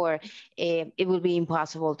care for, it will be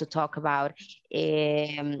impossible to talk about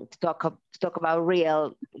real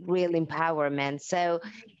empowerment. So,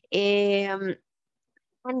 and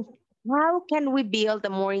how can we build a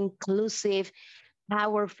more inclusive,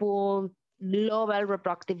 powerful, global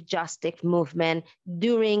reproductive justice movement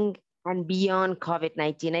during and beyond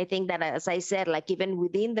COVID-19? I think that, as I said, like even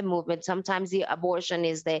within the movement, sometimes the abortion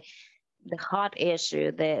is the hot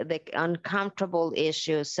issue, the uncomfortable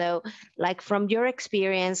issue. So like from your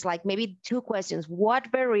experience, like maybe two questions: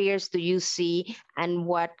 what barriers do you see, and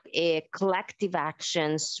what collective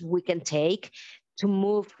actions we can take to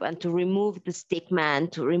move and to remove the stigma,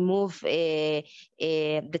 and to remove the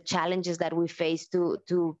challenges that we face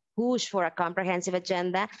to push for a comprehensive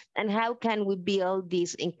agenda, and how can we build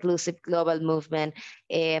this inclusive global movement?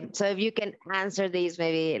 So if you can answer these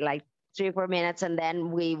maybe like 3 or 4 minutes, and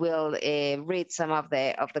then we will read some of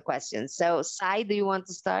the questions. So, Sai, do you want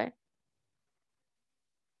to start?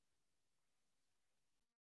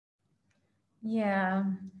 Yeah,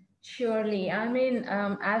 surely. I mean,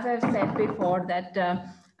 as I've said before, that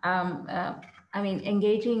I mean,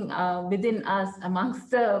 engaging within us, amongst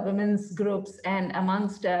the women's groups and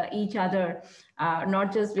amongst each other,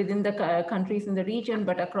 not just within the countries in the region,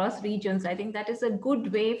 but across regions. I think that is a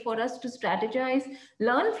good way for us to strategize,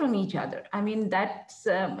 learn from each other. I mean, that's,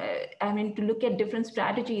 I mean, to look at different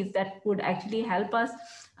strategies that would actually help us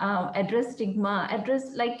address stigma,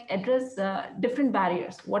 address different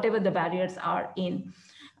barriers, whatever the barriers are in.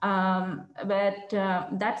 But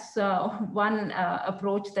that's one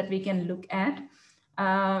approach that we can look at.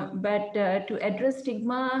 But to address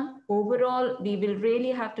stigma overall, we will really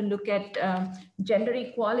have to look at gender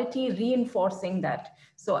equality, reinforcing that.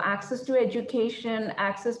 So access to education,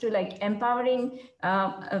 access to like empowering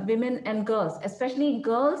women and girls, especially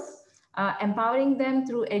girls, empowering them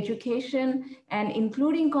through education and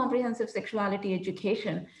including comprehensive sexuality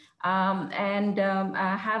education, and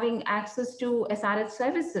having access to SRH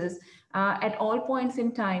services, at all points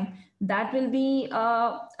in time, that will be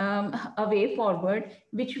a way forward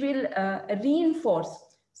which will reinforce.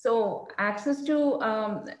 So access to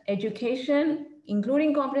education,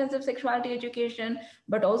 including comprehensive sexuality education,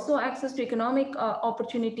 but also access to economic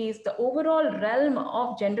opportunities, the overall realm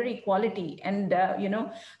of gender equality and,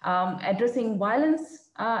 addressing violence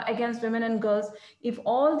against women and girls. If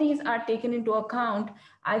all these are taken into account,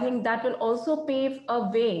 I think that will also pave a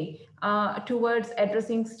way towards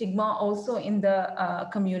addressing stigma also in the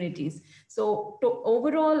communities. So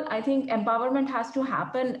overall, I think empowerment has to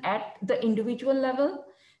happen at the individual level.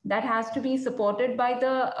 That has to be supported by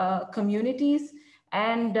the communities,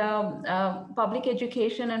 and public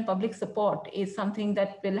education and public support is something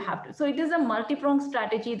that will have to. So it is a multi-pronged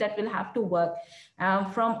strategy that will have to work.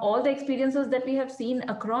 From all the experiences that we have seen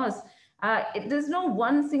across, there's no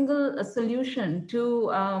one single solution to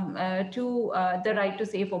the right to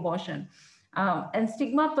safe abortion. And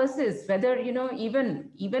stigma persists, whether,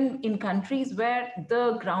 even in countries where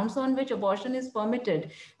the grounds on which abortion is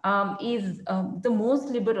permitted is the most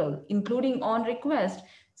liberal, including on request,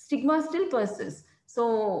 stigma still persists.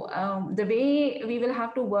 So the way we will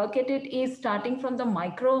have to work at it is starting from the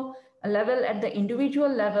micro level, at the individual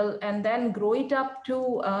level, and then grow it up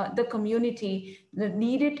to the community,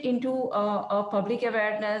 lead it into a public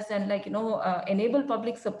awareness, and enable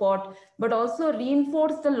public support, but also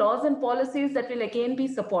reinforce the laws and policies that will again be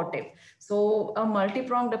supportive. So a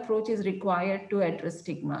multi-pronged approach is required to address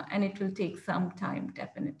stigma, and it will take some time,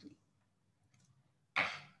 definitely.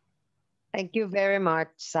 Thank you very much,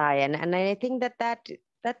 Sai. And I think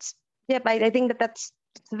that's I think that's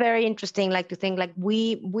very interesting. Like to think like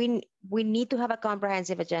we need to have a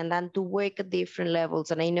comprehensive agenda and to work at different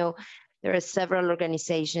levels. And I know there are several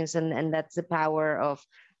organizations, and that's the power of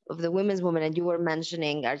the women's movement. And you were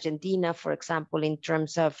mentioning Argentina, for example, in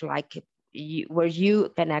terms of like where you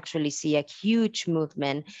can actually see a huge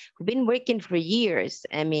movement who've been working for years.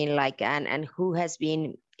 I mean, like and who has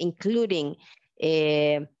been including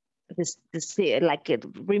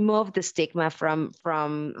remove the stigma from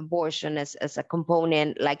abortion as a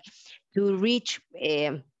component, like to reach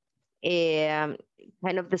kind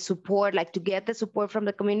of the support, like to get the support from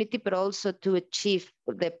the community, but also to achieve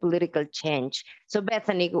the political change. So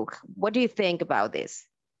Bethany, what do you think about this?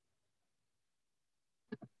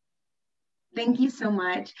 Thank you so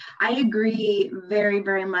much. I agree very,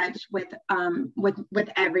 very much with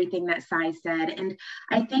everything that Sai said. And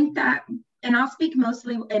I think that, and I'll speak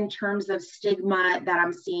mostly in terms of stigma that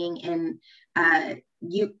I'm seeing in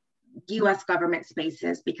US government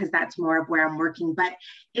spaces, because that's more of where I'm working, but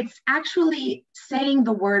it's actually saying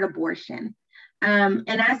the word abortion. And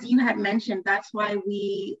as you had mentioned, that's why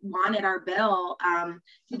we wanted our bill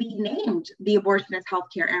to be named the Abortion is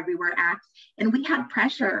Healthcare Everywhere Act. And we had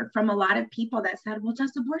pressure from a lot of people that said, well,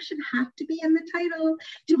 does abortion have to be in the title?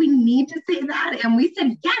 Do we need to say that? And we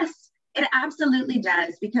said, yes, it absolutely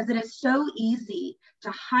does, because it is so easy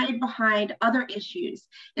to hide behind other issues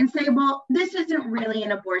and say, well, this isn't really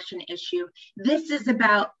an abortion issue. This is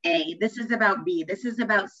about A, this is about B, this is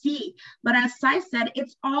about C. But as Sai said,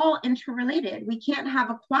 it's all interrelated. We can't have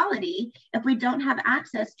equality if we don't have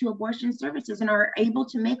access to abortion services and are able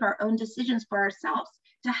to make our own decisions for ourselves,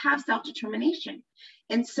 to have self-determination.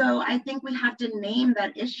 And so I think we have to name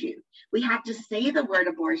that issue. We have to say the word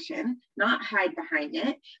abortion, not hide behind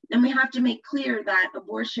it. And we have to make clear that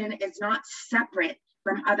abortion is not separate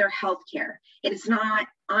from other healthcare. It is not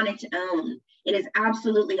on its own. It is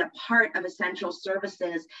absolutely a part of essential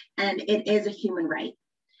services, and it is a human right.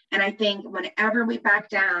 And I think whenever we back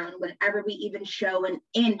down, whenever we even show an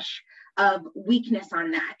inch of weakness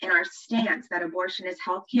on that in our stance that abortion is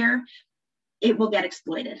healthcare, it will get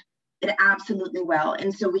exploited. It absolutely will.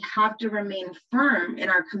 And so we have to remain firm in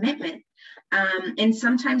our commitment. And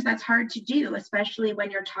sometimes that's hard to do, especially when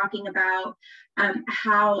you're talking about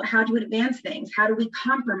how to advance things. How do we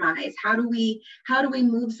compromise? How do we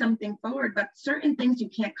move something forward? But certain things you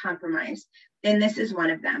can't compromise. And this is one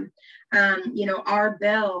of them. Our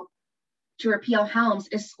bill to repeal Helms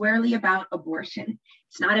is squarely about abortion.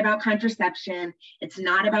 It's not about contraception. It's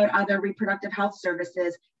not about other reproductive health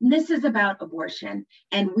services. This is about abortion,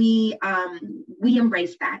 and we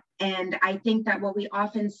embrace that. And I think that what we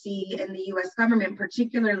often see in the U.S. government,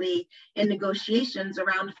 particularly in negotiations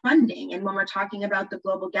around funding, and when we're talking about the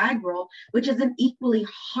global gag rule, which is an equally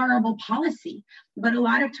horrible policy, but a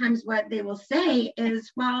lot of times what they will say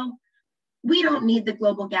is, well, we don't need the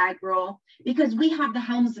global gag rule because we have the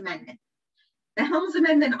Helms Amendment. The Helms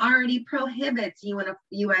Amendment already prohibits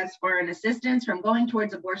U.S. foreign assistance from going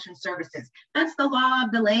towards abortion services. That's the law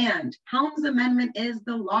of the land. Helms Amendment is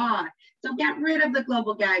the law. So get rid of the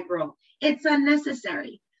global gag rule. It's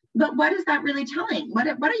unnecessary. But what is that really telling? What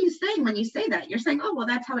are you saying when you say that? You're saying, oh, well,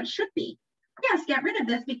 that's how it should be. Yes, get rid of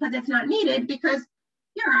this because it's not needed, because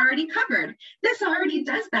you're already covered. This already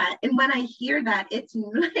does that. And when I hear that, it's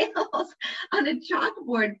nails on a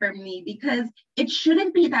chalkboard for me, because it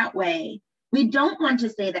shouldn't be that way. We don't want to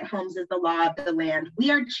say that homes is the law of the land.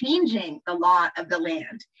 We are changing the law of the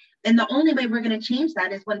land. And the only way we're going to change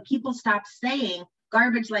that is when people stop saying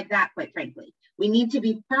garbage like that, quite frankly. We need to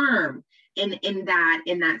be firm in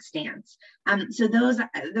that stance. So those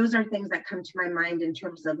are things that come to my mind in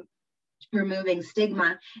terms of removing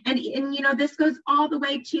stigma. And you know, this goes all the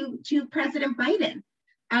way to President Biden.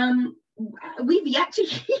 We've yet to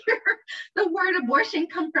hear the word abortion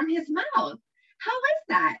come from his mouth. How is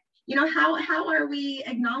that? You know, how are we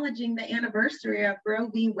acknowledging the anniversary of Roe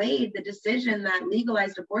v. Wade, the decision that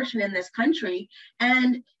legalized abortion in this country?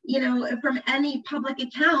 And, you know, from any public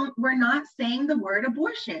account, we're not saying the word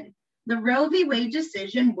abortion. The Roe v. Wade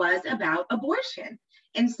decision was about abortion.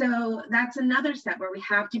 And so that's another step where we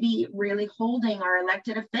have to be really holding our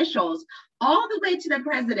elected officials all the way to the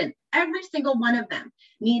president. Every single one of them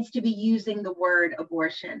needs to be using the word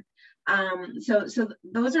abortion. So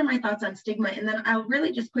those are my thoughts on stigma. And then I'll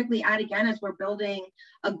really just quickly add again, as we're building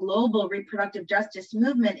a global reproductive justice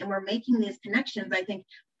movement and we're making these connections, I think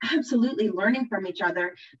absolutely learning from each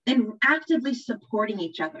other and actively supporting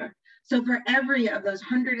each other. So for every of those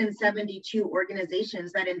 172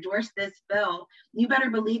 organizations that endorse this bill, you better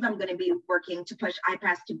believe I'm going to be working to push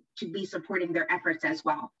Ipas to be supporting their efforts as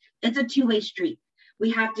well. It's a two-way street. We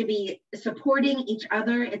have to be supporting each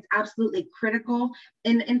other. It's absolutely critical.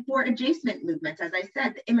 And for adjacent movements, as I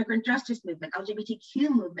said, the immigrant justice movement, LGBTQ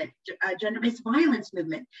movement, gender-based violence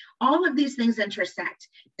movement, all of these things intersect.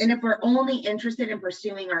 And if we're only interested in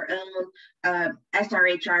pursuing our own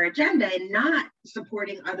SRHR agenda and not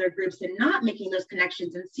supporting other groups and not making those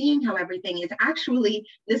connections and seeing how everything is actually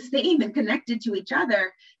the same and connected to each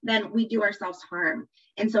other, then we do ourselves harm.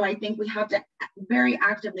 And so I think we have to very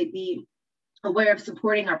actively be aware of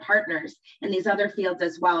supporting our partners in these other fields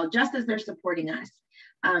as well, just as they're supporting us.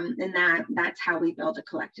 And that's how we build a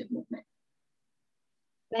collective movement.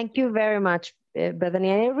 Thank you very much,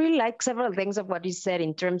 Bethany. I really like several things of what you said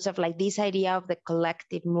in terms of like this idea of the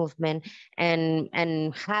collective movement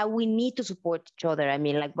and how we need to support each other. I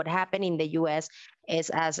mean, like what happened in the US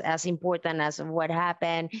is as important as what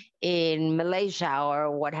happened in Malaysia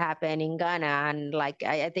or what happened in Ghana. And like,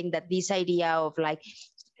 I think that this idea of like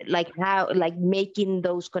how, like making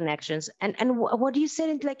those connections and what you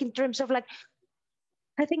said, like in terms of like,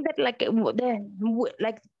 I think that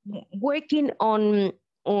like working on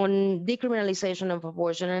decriminalization of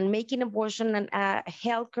abortion and making abortion a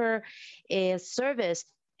healthcare service.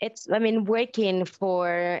 It's, I mean, working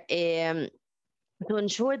for to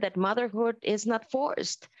ensure that motherhood is not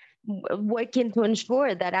forced, working to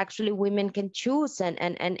ensure that actually women can choose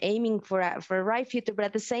and aiming for a right future. But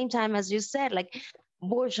at the same time, as you said, like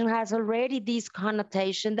abortion has already this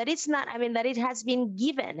connotation that it's not, I mean, that it has been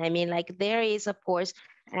given. I mean, like there is, of course,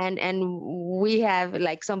 and we have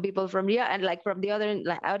like some people from the and like from the other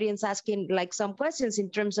audience asking like some questions in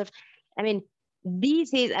terms of, I mean,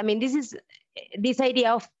 this is this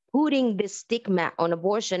idea of putting the stigma on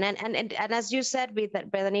abortion and as you said with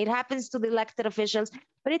Bethany, it happens to the elected officials,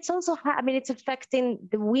 but it's also, I mean, it's affecting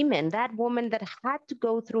the women, that woman that had to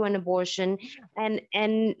go through an abortion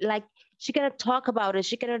and like she cannot talk about it,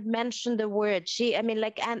 she cannot mention the word, I mean,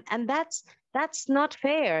 like, and that's not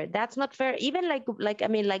fair. That's not fair. Even like I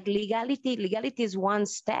mean, like legality is one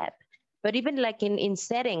step, but even like in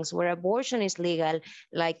settings where abortion is legal,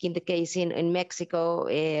 like in the case in Mexico,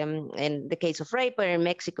 in the case of rape, or in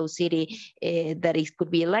Mexico City, that it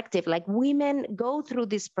could be elective. Like women go through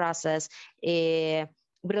this process with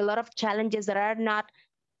a lot of challenges that are not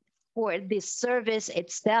for this service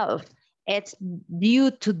itself. It's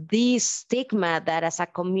due to this stigma that as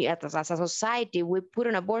a society we put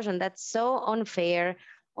on abortion that's so unfair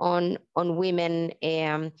on women.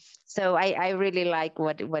 So I really like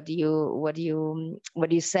what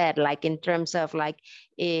you said, like in terms of like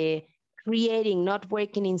creating, not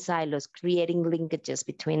working in silos, creating linkages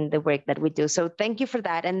between the work that we do. So thank you for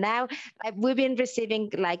that. And now we've been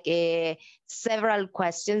receiving like several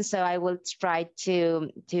questions, so I will try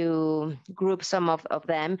to group some of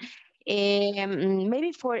them.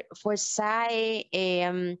 Maybe for Sai,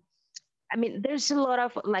 I mean, there's a lot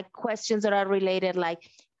of like questions that are related, like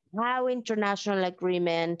how international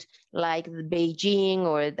agreement like the Beijing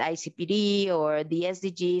or the ICPD or the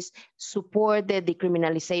SDGs support the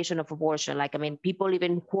decriminalization of abortion. Like, I mean, people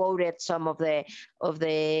even quoted some of the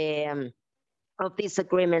of this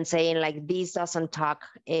agreement saying like this doesn't talk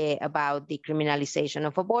about the criminalization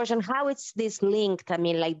of abortion. How is this linked? I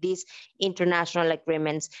mean, like these international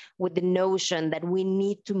agreements with the notion that we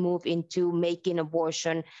need to move into making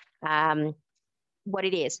abortion what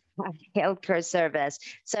it is, a healthcare service.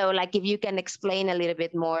 So like if you can explain a little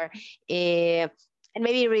bit more, and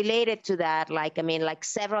maybe related to that, like, I mean, like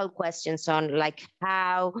several questions on like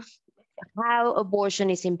how abortion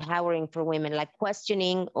is empowering for women, like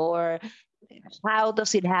questioning or how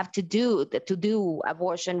does it have to do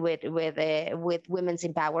abortion with women's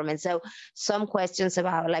empowerment. So some questions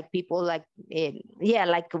about like people like yeah,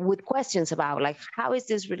 like with questions about like how is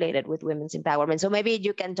this related with women's empowerment. So maybe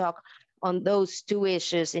you can talk on those two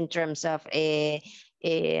issues in terms of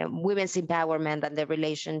women's empowerment and the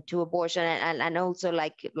relation to abortion, and also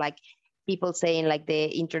like people saying like the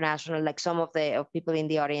international, like some of the people in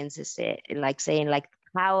the audience is like saying like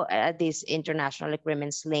how are these international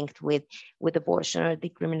agreements linked with abortion or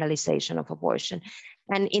decriminalization of abortion.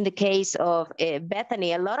 And in the case of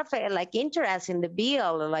Bethany, a lot of like interest in the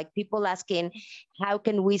bill, like people asking, how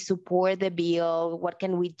can we support the bill? What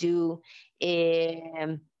can we do?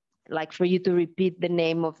 Like for you to repeat the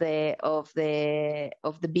name of the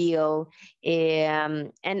bill,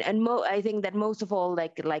 I think that most of all,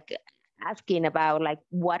 like asking about like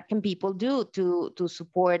what can people do to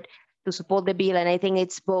support the bill. And I think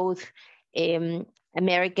it's both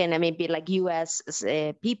American, I mean, be like U.S.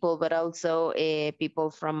 People, but also people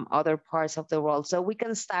from other parts of the world. So we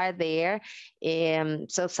can start there.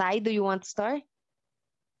 So Sai, do you want to start?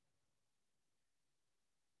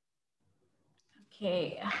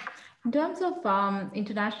 Okay. In terms of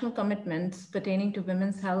international commitments pertaining to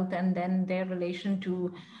women's health and then their relation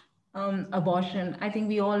to abortion, I think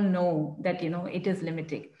we all know that, it is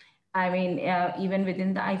limiting. I mean, even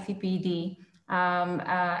within the ICPD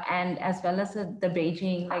and as well as the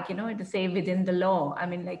Beijing, like, to say within the law, I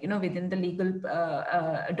mean, like, within the legal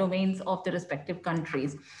domains of the respective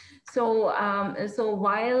countries. So, so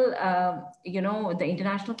while, the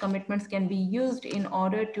international commitments can be used in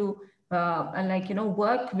order to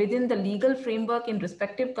work within the legal framework in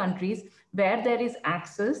respective countries where there is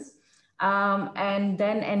access, and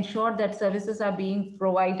then ensure that services are being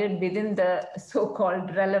provided within the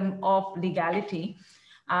so-called realm of legality.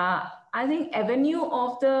 I think avenue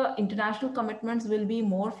of the international commitments will be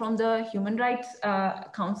more from the Human Rights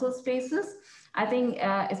Council spaces. I think,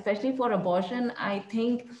 especially for abortion, I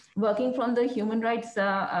think working from the Human Rights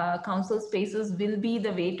Council spaces will be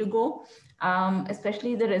the way to go.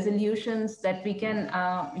 Especially the resolutions that we can,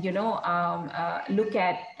 look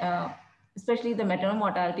at, especially the maternal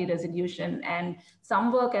mortality resolution and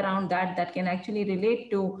some work around that can actually relate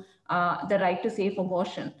to the right to safe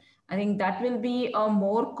abortion. I think that will be a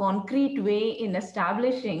more concrete way in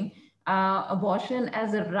establishing abortion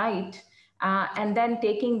as a right, and then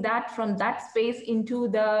taking that from that space into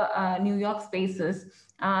the New York spaces,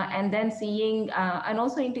 and then seeing and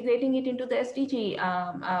also integrating it into the SDG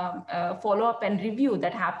follow-up and review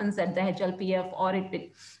that happens at the HLPF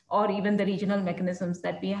or even the regional mechanisms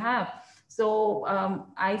that we have. So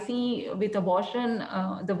I see with abortion,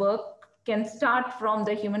 the work can start from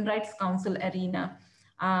the Human Rights Council arena,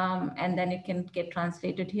 and then it can get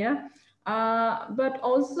translated here. But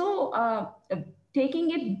also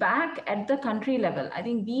taking it back at the country level. I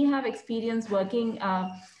think we have experience working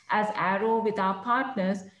as Arrow with our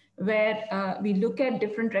partners, where we look at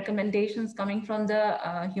different recommendations coming from the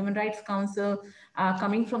Human Rights Council,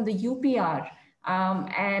 coming from the UPR.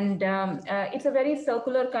 It's a very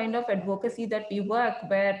circular kind of advocacy that we work,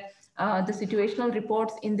 where the situational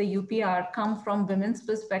reports in the UPR come from women's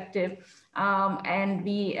perspective, and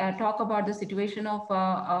we talk about the situation of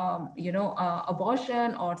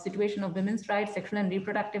abortion or situation of women's rights, sexual and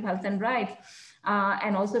reproductive health and rights.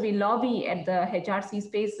 And also we lobby at the HRC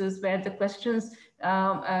spaces, where the questions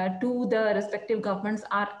to the respective governments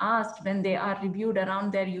are asked when they are reviewed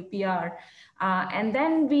around their UPR. And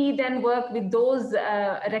then we then work with those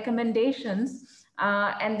recommendations,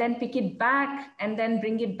 and then pick it back and then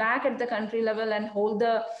bring it back at the country level and hold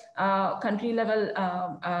the country level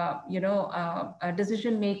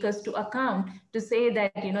decision makers to account, to say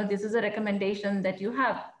that, this is a recommendation that you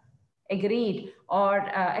have agreed or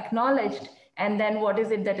acknowledged, and then what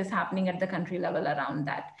is it that is happening at the country level around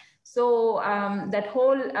that. So that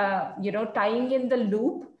whole tying in the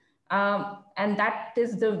loop, and that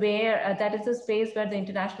is the where that is the space where the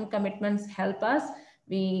international commitments help us.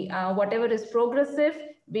 We whatever is progressive,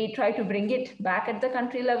 we try to bring it back at the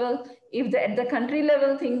country level. If at the country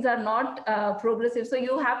level things are not progressive, so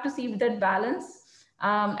you have to see that balance.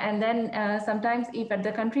 And then sometimes if at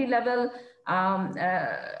the country level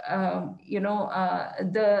the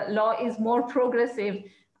law is more progressive,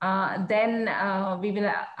 then we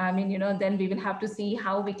will, then we will have to see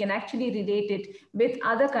how we can actually relate it with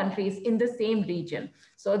other countries in the same region.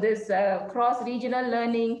 So this cross-regional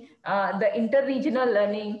learning, the inter-regional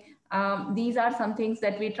learning, these are some things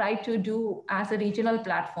that we try to do as a regional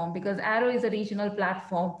platform, because Arrow is a regional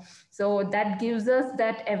platform. So that gives us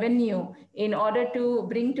that avenue in order to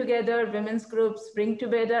bring together women's groups, bring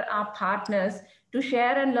together our partners to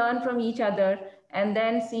share and learn from each other, and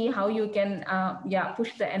then see how you can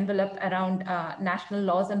push the envelope around national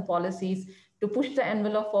laws and policies to push the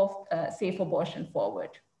envelope of safe abortion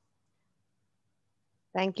forward.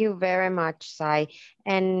 Thank you very much, Sai.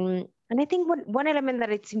 And I think one element that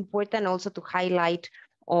it's important also to highlight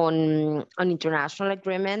on international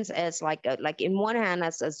agreements is like in one hand,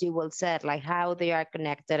 as you well said, like how they are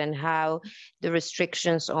connected and how the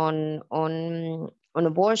restrictions on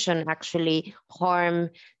abortion actually harm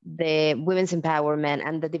the women's empowerment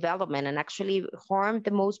and the development, and actually harm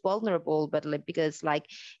the most vulnerable. But because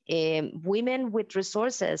women with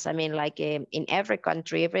resources, I mean, in every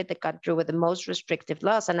country with the most restrictive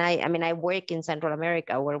laws, and I work in Central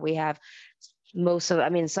America where we have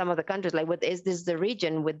some of the countries, is this the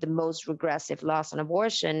region with the most regressive laws on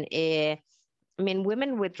abortion?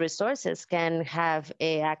 Women with resources can have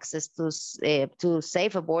access to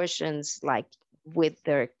safe abortions, with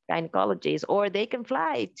their gynecologists, or they can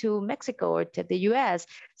fly to Mexico or to the US.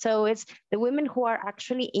 So it's the women who are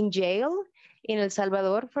actually in jail in El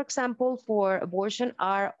Salvador, for example, for abortion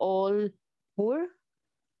are all poor,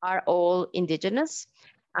 are all indigenous,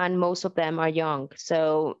 and most of them are young.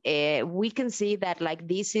 So we can see that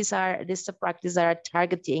this is a practice that are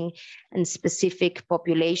targeting a specific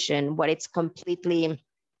population, but it's completely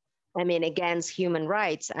against human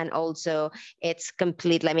rights, and also it's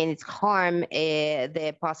it's harm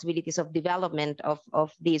the possibilities of development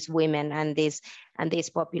of these women and this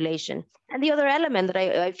population. And the other element that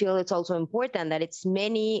I feel it's also important, that it's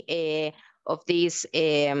many of these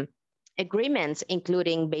agreements,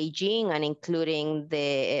 including Beijing and including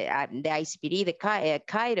the ICPD, the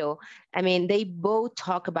Cairo, they both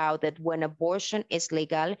talk about that when abortion is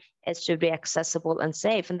legal, it should be accessible and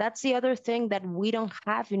safe. And that's the other thing that we don't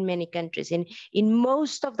have in many countries. In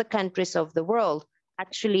most of the countries of the world,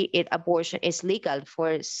 actually, abortion is legal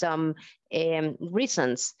for some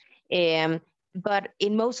reasons. But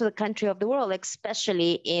in most of the country of the world,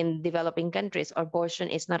 especially in developing countries, abortion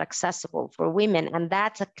is not accessible for women, and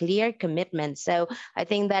that's a clear commitment. So I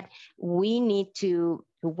think that we need to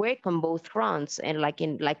work on both fronts, and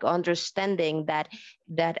understanding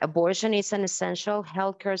that abortion is an essential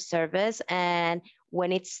healthcare service, and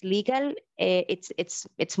when it's legal,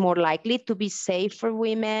 it's more likely to be safe for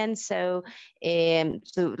women. So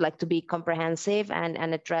to be comprehensive and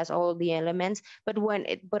address all the elements.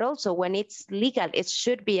 But also when it's legal, it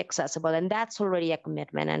should be accessible, and that's already a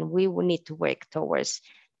commitment, and we will need to work towards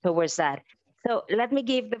that. So let me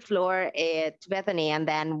give the floor to Bethany, and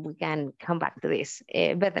then we can come back to this.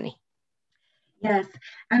 Bethany. Yes.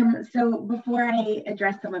 So before I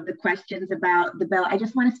address some of the questions about the bill, I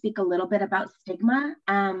just want to speak a little bit about stigma.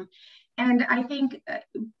 And I think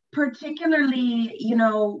particularly,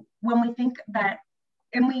 when we think that,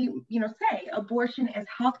 and we, say abortion is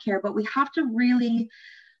healthcare, but we have to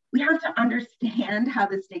understand how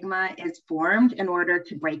the stigma is formed in order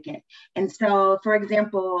to break it. And so, for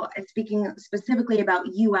example, speaking specifically about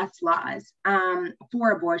US laws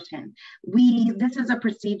for abortion, this is a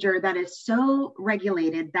procedure that is so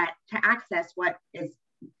regulated that to access what is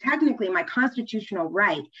technically my constitutional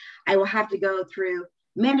right, I will have to go through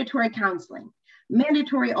mandatory counseling,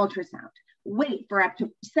 mandatory ultrasound, wait for up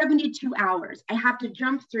to 72 hours. I have to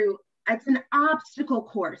jump through. It's an obstacle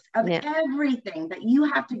course of everything that you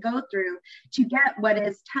have to go through to get what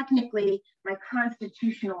is technically my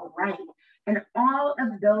constitutional right. And all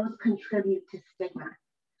of those contribute to stigma.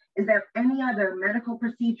 Is there any other medical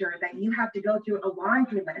procedure that you have to go through a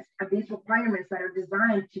laundry list of these requirements that are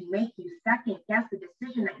designed to make you second guess the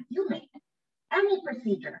decision that you make? Any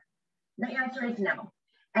procedure? The answer is no.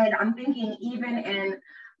 And I'm thinking even in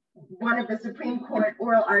one of the Supreme Court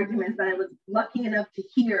oral arguments that I was lucky enough to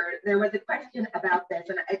hear, there was a question about this,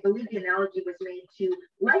 and I believe the analogy was made to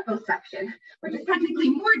liposuction, which is technically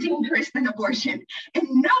more dangerous than abortion. And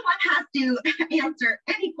no one has to answer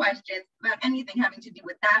any questions about anything having to do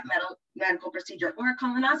with that medical procedure or a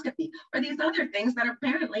colonoscopy or these other things that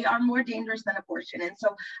apparently are more dangerous than abortion. And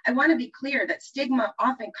so I want to be clear that stigma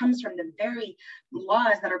often comes from the very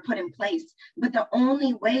laws that are put in place. But the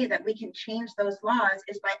only way that we can change those laws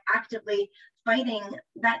is by actively fighting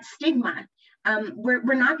that stigma.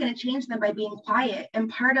 we're not going to change them by being quiet. And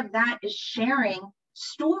part of that is sharing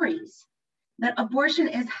stories that abortion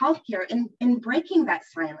is healthcare, in breaking that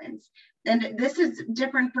silence. And this is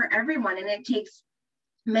different for everyone, and it takes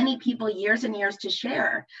many people years and years to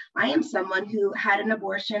share. I am someone who had an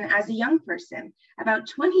abortion as a young person about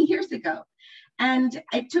 20 years ago. And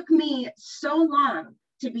it took me so long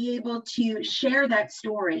to be able to share that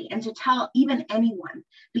story and to tell even anyone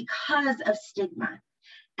because of stigma.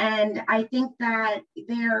 And I think that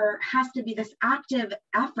there has to be this active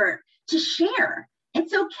effort to share.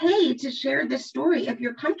 It's okay to share this story if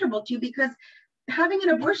you're comfortable to, because having an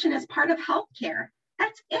abortion is part of healthcare.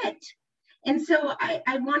 That's it. And so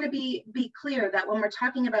I want to be clear that when we're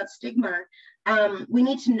talking about stigma, we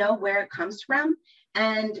need to know where it comes from,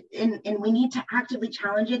 and we need to actively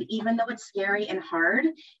challenge it, even though it's scary and hard.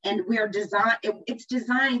 And it's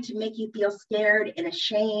designed to make you feel scared and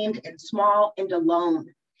ashamed and small and alone.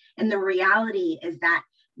 And the reality is that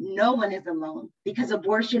no one is alone, because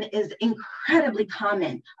abortion is incredibly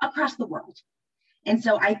common across the world. And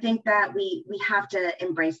so I think that we have to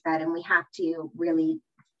embrace that, and we have to really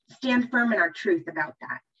stand firm in our truth about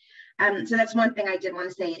that. So that's one thing I did want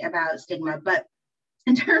to say about stigma. But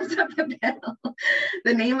in terms of the bill,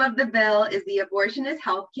 the name of the bill is the Abortion is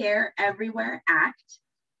Healthcare Everywhere Act.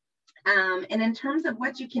 And in terms of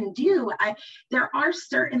what you can do, there are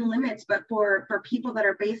certain limits, but for people that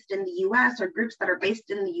are based in the US or groups that are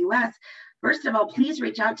based in the US, first of all, please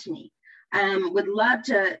reach out to me. Would love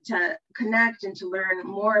to connect and to learn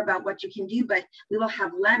more about what you can do, but we will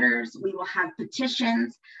have letters, we will have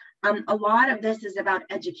petitions. A lot of this is about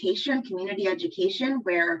education, community education,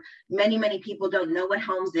 where many people don't know what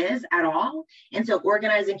HELMS is at all. And so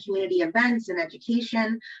organizing community events and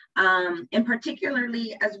education, and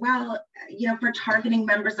particularly as well, for targeting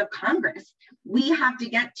members of Congress. We have to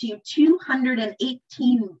get to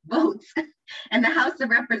 218 votes in the House of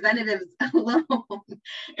Representatives alone.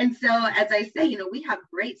 And so, as I say, we have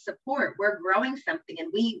great support. We're growing something,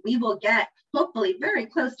 and we will get hopefully very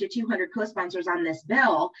close to 200 co-sponsors on this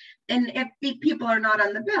bill. And if people are not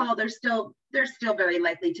on the bill, they're still very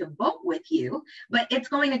likely to vote with you, but it's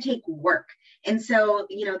going to take work. And so,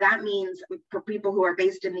 that means for people who are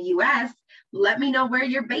based in the US, let me know where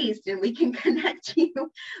you're based, and we can connect you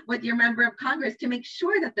with your member of Congress to make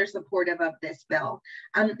sure that they're supportive of this bill.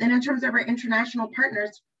 And in terms of our international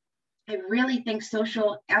partners, I really think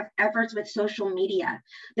social efforts with social media.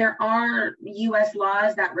 There are US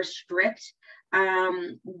laws that restrict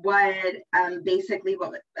what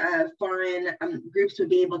foreign groups would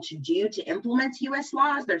be able to do to implement US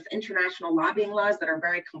laws. There's international lobbying laws that are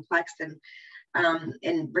very complex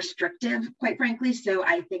and restrictive, quite frankly. So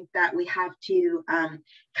I think that we have to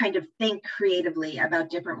kind of think creatively about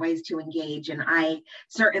different ways to engage. And I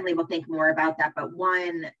certainly will think more about that. But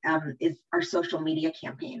one is our social media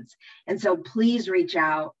campaigns. And so please reach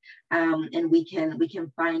out, and we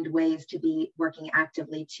can find ways to be working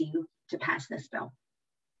actively to pass this bill.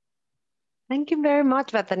 Thank you very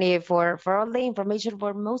much, Bethany, for all the information,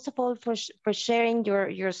 for most of all for sharing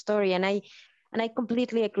your story. And I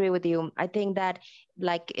completely agree with you. I think that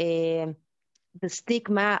the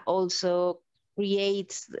stigma also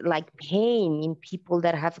creates pain in people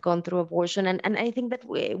that have gone through abortion. And I think that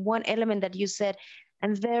one element that you said,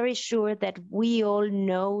 I'm very sure that we all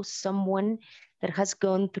know someone that has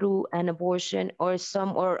gone through an abortion or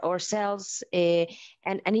ourselves, and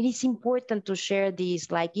it is important to share these.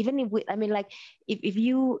 Even if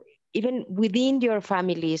you even within your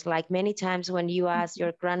families, many times when you ask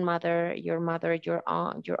your grandmother, your mother, your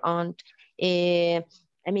aunt, the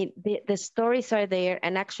stories are there.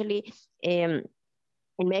 And actually, in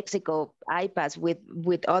Mexico, Ipas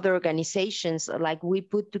with other organizations, we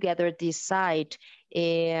put together this site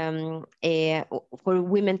for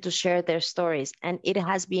women to share their stories, and it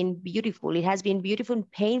has been beautiful. It has been beautiful and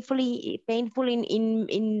painful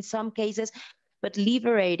in some cases, but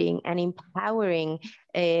liberating and empowering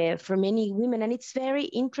for many women. And it's very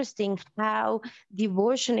interesting how the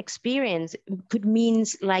abortion experience could mean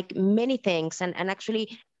many things. And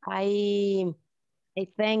actually, I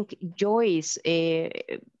thank Joyce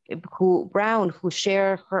Brown, who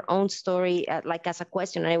shared her own story as a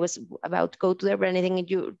question. And I was about to go to there, but anything, and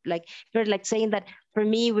you're saying that for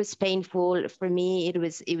me it was painful. For me it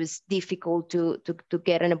was difficult to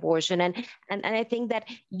get an abortion, and I think that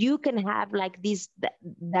you can have these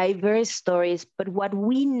diverse stories, but what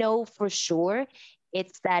we know for sure,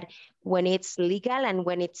 it's that when it's legal and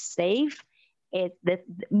when it's safe,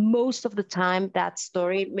 most of the time that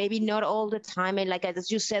story, maybe not all the time, and as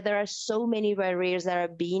you said, there are so many barriers that are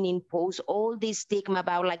being imposed, all this stigma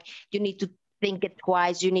about you need to think it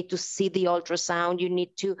twice. You need to see the ultrasound. You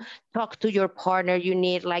need to talk to your partner. You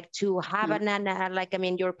need like to have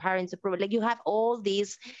your parents approve. Like you have all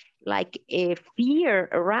these like a fear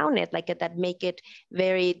around it, like that make it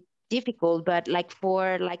very difficult. But like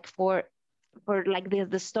for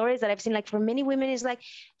the stories that I've seen, like for many women, is like,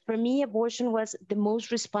 for me, abortion was the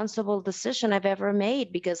most responsible decision I've ever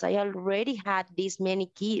made, because I already had these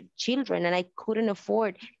many children and I couldn't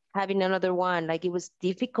afford having another one. Like it was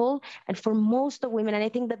difficult. And for most of women, and I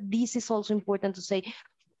think that this is also important to say,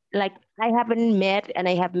 like I haven't met, and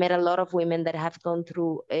I have met a lot of women that have gone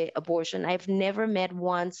through abortion. I've never met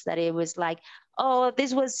once that it was like, oh,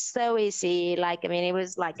 this was so easy. Like, I mean, it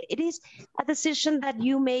was like, it is a decision that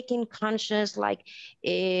you make in conscious, I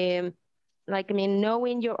mean,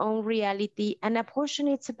 knowing your own reality. And abortion,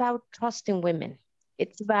 it's about trusting women.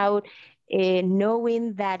 It's about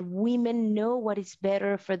knowing that women know what is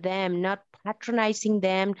better for them, not patronizing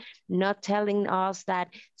them, not telling us that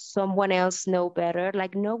someone else know better,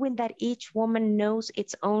 like knowing that each woman knows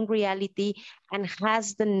its own reality and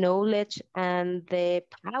has the knowledge and the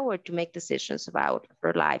power to make decisions about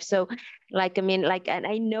her life. So and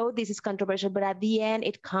I know this is controversial, but at the end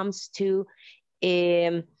it comes to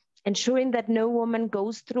ensuring that no woman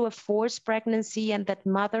goes through a forced pregnancy, and that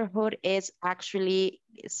motherhood is actually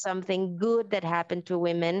something good that happened to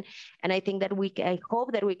women. And I think that I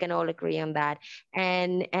hope that we can all agree on that.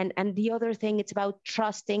 And the other thing, it's about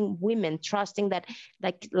trusting women, trusting that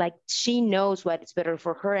like she knows what is better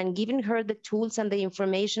for her, and giving her the tools and the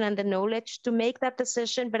information and the knowledge to make that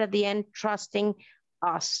decision, but at the end trusting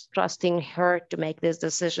us, trusting her to make this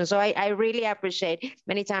decision. So I really appreciate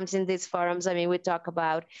many times in these forums, I mean, we talk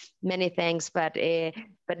about many things, but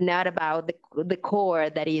not about the core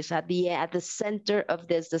that is at the center of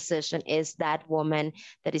this decision is that woman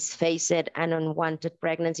that is faced an unwanted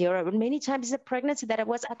pregnancy, or many times a pregnancy that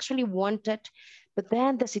was actually wanted, but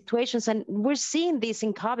then the situations, and we're seeing this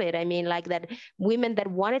in COVID, I mean, like that women that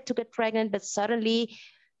wanted to get pregnant, but suddenly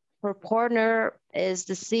her partner is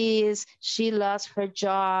deceased, she lost her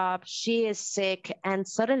job, she is sick, and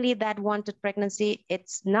suddenly that wanted pregnancy,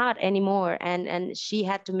 it's not anymore. And she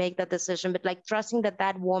had to make that decision. But like trusting that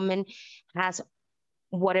that woman has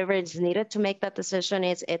whatever is needed to make that decision,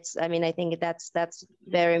 it's I mean, I think that's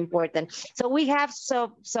very important. So we have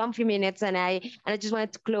some few minutes, and I just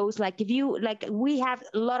wanted to close, like, if you like, we have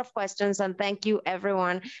a lot of questions, and thank you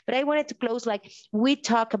everyone, but I wanted to close, like, we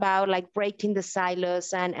talk about like breaking the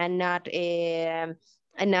silos and not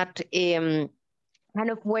kind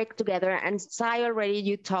of work together. And Sai, already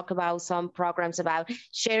you talk about some programs about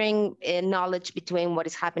sharing knowledge between what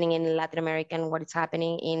is happening in Latin America and what is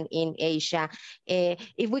happening in Asia.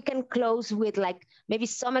 If we can close with like maybe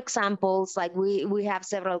some examples, like we have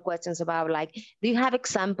several questions about, like, do you have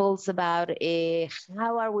examples about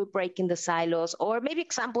how are we breaking the silos, or maybe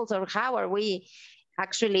examples of how are we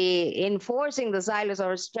actually enforcing the silos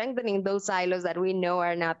or strengthening those silos that we know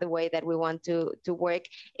are not the way that we want to work.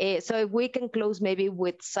 So if we can close maybe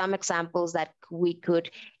with some examples that we could,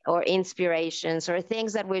 or inspirations or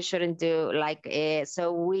things that we shouldn't do, like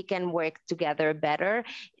so we can work together better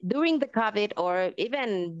during the COVID or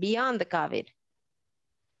even beyond the COVID.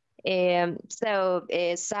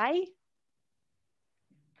 Sai?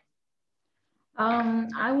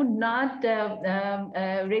 I would not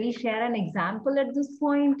really share an example at this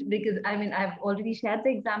point, because I mean, I've already shared the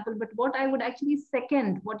example, but what I would actually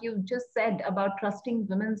second what you just said about trusting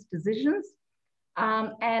women's decisions.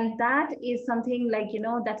 And that is something like, you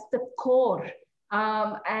know, that's the core,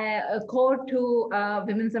 a core to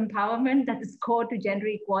women's empowerment, that is core to gender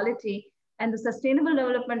equality. And the Sustainable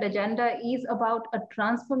Development Agenda is about a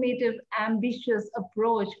transformative, ambitious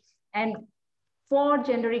approach. And for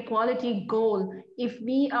gender equality goal, if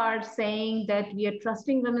we are saying that we are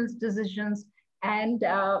trusting women's decisions, and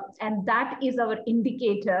that is our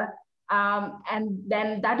indicator, and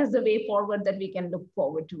then that is the way forward that we can look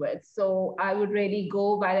forward towards. So I would really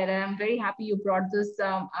go by that, and I'm very happy you brought this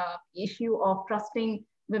issue of trusting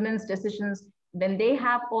women's decisions. When they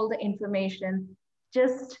have all the information,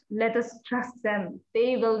 just let us trust them.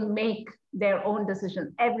 They will make their own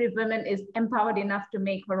decisions. Every woman is empowered enough to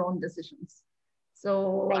make her own decisions.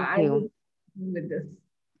 So I would with this.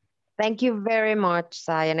 Thank you very much,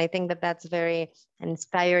 Sai. And I think that that's a very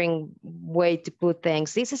inspiring way to put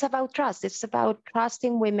things. This is about trust. It's about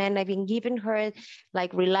trusting women. I've been giving her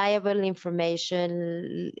like reliable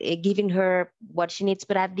information, giving her what she needs,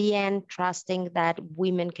 but at the end, trusting that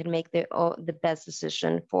women can make the best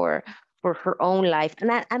decision for her own life,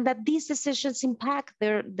 and that these decisions impact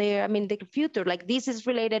their future. Like this is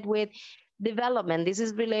related with development. This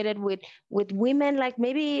is related with women, like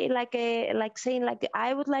maybe like saying like,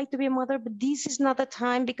 I would like to be a mother, but this is not the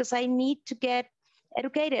time because I need to get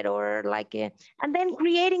educated, or like and then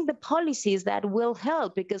creating the policies that will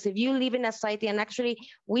help. Because if you live in a society, and actually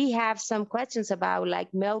we have some questions about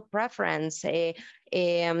like male preference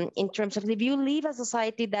in terms of, if you live a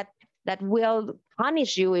society that will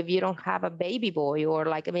punish you if you don't have a baby boy, or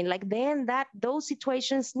like, I mean, like, then that those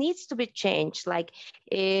situations needs to be changed. Like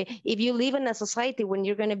if you live in a society when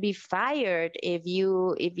you're going to be fired if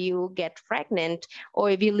you get pregnant, or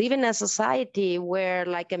if you live in a society where,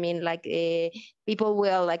 like, I mean, like people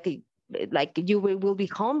will like you will be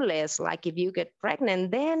homeless, like if you get pregnant,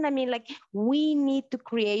 then I mean, like, we need to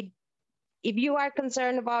create, if you are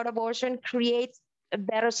concerned about abortion, create a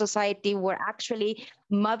better society where actually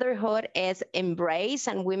motherhood is embraced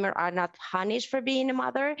and women are not punished for being a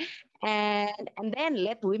mother. And then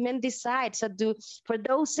let women decide. So for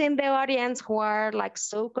those in the audience who are like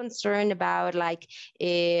so concerned about like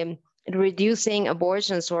reducing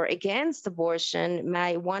abortions or against abortion,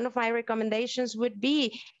 one of my recommendations would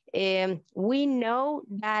be, we know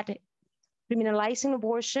that criminalizing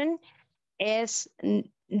abortion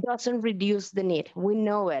doesn't reduce the need. We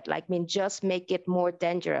know it. Like, I mean, just make it more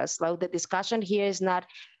dangerous. Like, the discussion here is not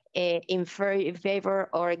in favor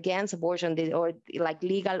or against abortion, or like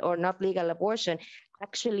legal or not legal abortion.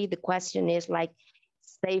 Actually, the question is like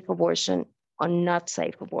safe abortion or not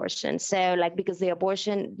safe abortion. So like, because the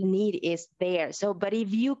abortion need is there. So, but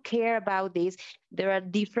if you care about this, there are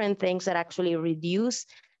different things that actually reduce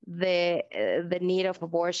the need of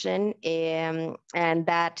abortion, and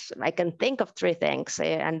that I can think of three things,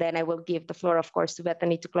 and then I will give the floor, of course, to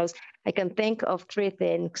Bethany to close. I can think of three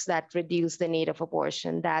things that reduce the need of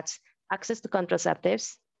abortion. That's access to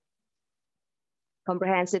contraceptives,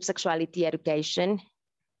 comprehensive sexuality education,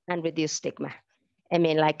 and reduce stigma. I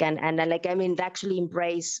mean, like, and like, I mean, actually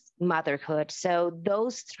embrace motherhood. So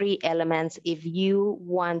those three elements, if you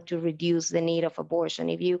want to reduce the need of abortion,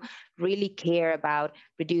 if you really care about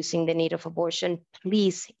reducing the need of abortion,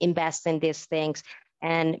 please invest in these things.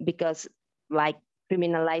 And because like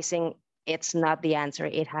criminalizing, it's not the answer.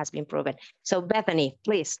 It has been proven. So Bethany,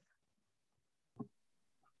 please.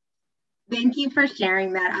 Thank you for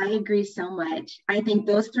sharing that. I agree so much. I think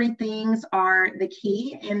those three things are the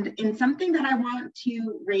key. And something that I want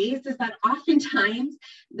to raise is that oftentimes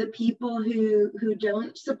the people who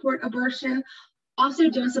don't support abortion also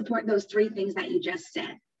don't support those three things that you just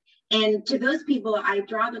said. And to those people, I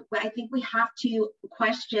think we have to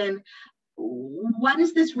question, what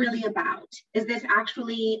is this really about? Is this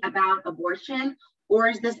actually about abortion? Or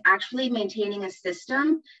is this actually maintaining a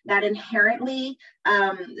system that inherently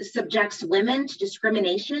subjects women to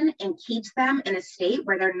discrimination and keeps them in a state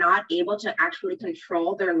where they're not able to actually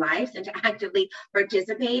control their lives and to actively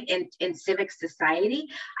participate in civic society?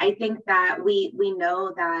 I think that we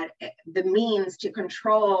know that the means to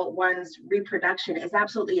control one's reproduction is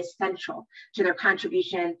absolutely essential to their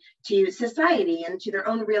contribution to society and to their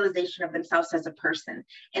own realization of themselves as a person.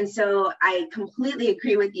 And so I completely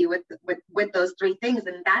agree with you with those three things,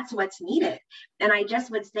 and that's what's needed. And I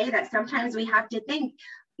just would say that sometimes we have to think,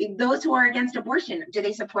 those who are against abortion, do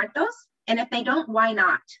they support those? And if they don't, why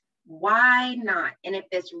not? Why not? And if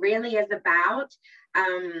this really is about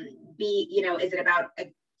is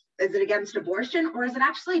it against abortion, or is it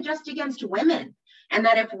actually just against women? And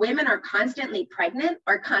that if women are constantly pregnant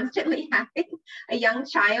or constantly having a young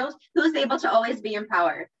child, who's able to always be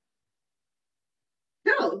empowered?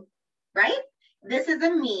 Who, right? This is a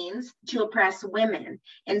means to oppress women.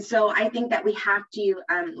 And so I think that we have to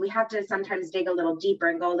sometimes dig a little deeper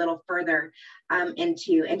and go a little further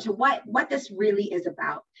into what this really is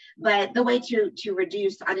about. But the way to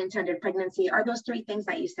reduce unintended pregnancy are those three things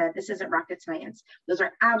that you said. This isn't rocket science. Those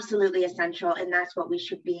are absolutely essential, and that's what we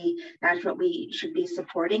should be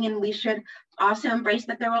supporting. And we should also embrace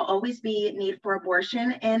that there will always be need for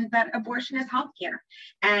abortion, and that abortion is healthcare.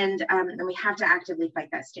 And we have to actively fight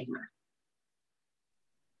that stigma.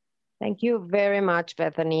 Thank you very much,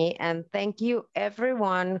 Bethany. And thank you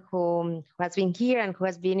everyone who has been here and who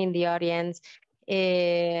has been in the audience.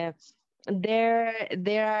 There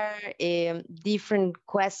are different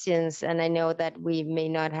questions, and I know that we may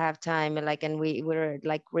not have time, and we're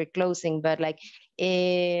closing, but like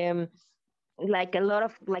a lot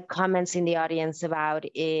of comments in the audience about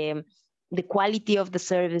the quality of the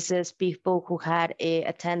services, people who had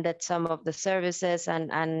attended some of the services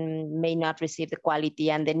and may not receive the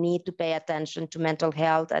quality, and the need to pay attention to mental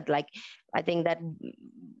health. I think that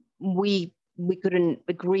we couldn't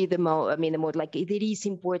agree the more. It is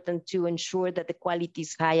important to ensure that the quality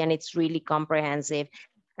is high and it's really comprehensive.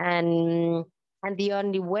 And And the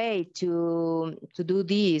only way to do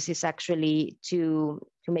this is actually to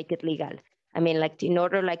make it legal. I mean, like in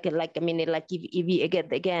order, like I mean, like if you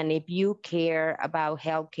again, if you care about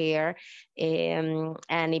healthcare,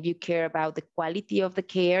 and if you care about the quality of the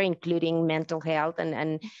care, including mental health,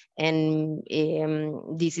 and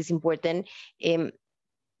this is important.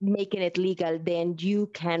 Making it legal, then you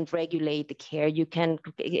can regulate the care. You can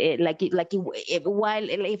while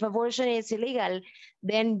if abortion is illegal,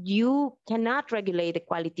 then you cannot regulate the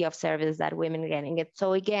quality of service that women are getting it.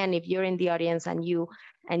 So again, if you're in the audience and you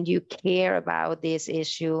care about this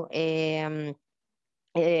issue,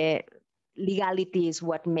 legality is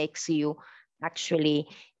what makes you actually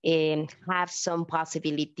have some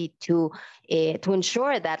possibility to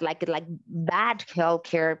ensure that like bad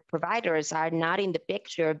healthcare providers are not in the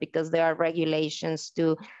picture, because there are regulations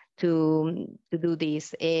to do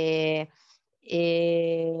this. And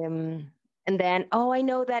then, I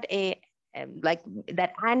know that like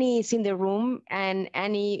that Anny is in the room, and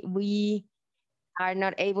Anny, we are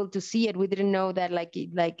not able to see it. We didn't know that like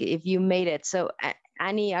if you made it. So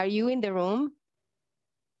Anny, are you in the room?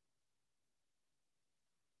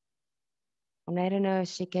 And I don't know if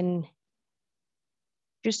she can.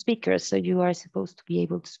 You're speaker, so you are supposed to be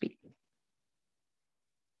able to speak.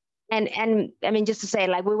 And I mean, just to say,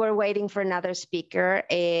 like, we were waiting for another speaker.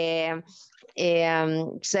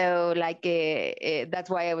 So like that's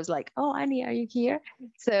why I was like, oh, Anny, are you here?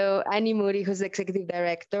 So Anny Muri, who's executive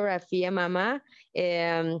director of Afia Mama,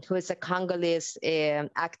 who is a Congolese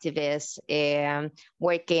activist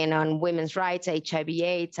working on women's rights,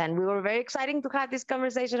 HIV/AIDS, and we were very excited to have this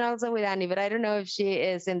conversation also with Anny, but I don't know if she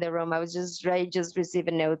is in the room. I was just received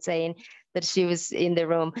a note saying that she was in the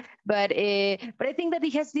room, but I think that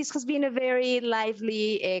this has been a very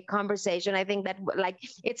lively conversation. I think that like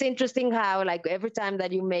it's interesting how like every time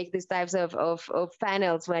that you make these types of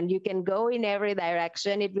panels, when you can go in every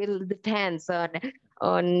direction, it really depends on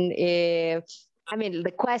I mean,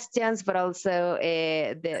 the questions, but also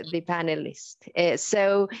the panelists.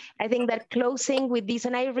 So I think that closing with this,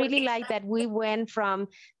 and I really like that we went from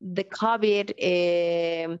the COVID,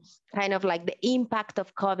 kind of like the impact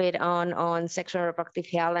of COVID on sexual and reproductive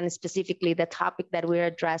health, and specifically the topic that we're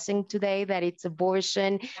addressing today, that it's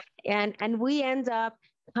abortion. And we end up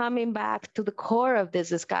coming back to the core of this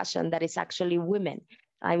discussion, that is actually women.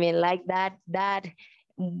 I mean, like that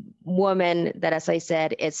woman that, as I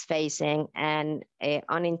said, is facing an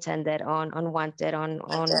unintended, unwanted,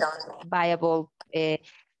 viable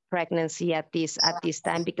pregnancy at this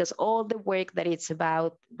time, because all the work that it's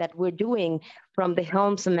about, that we're doing, from the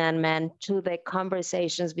Holmes Amendment to the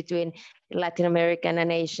conversations between Latin American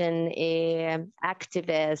and Asian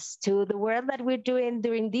activists, to the work that we're doing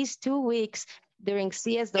during these 2 weeks during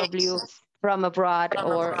CSW from abroad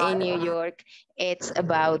or in New York, it's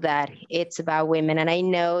about that. It's about women. And I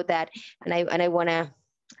know that, and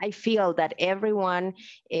I feel that everyone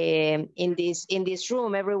in this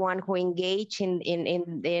room, everyone who engaged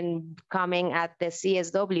in coming at the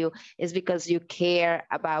CSW, is because you care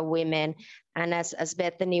about women. And as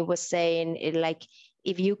Bethany was saying, like,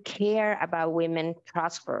 if you care about women,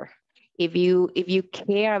 trust her. If you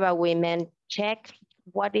care about women, check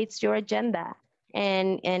what is your agenda.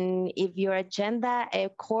 And if your agenda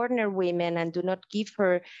corner women and do not give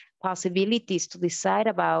her possibilities to decide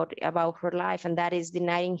about her life, and that is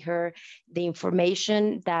denying her the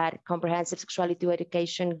information that comprehensive sexuality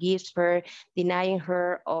education gives her, denying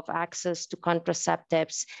her of access to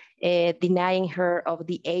contraceptives, denying her of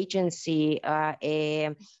the agency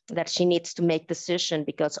that she needs to make decision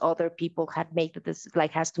because other people has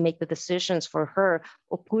to make the decisions for her,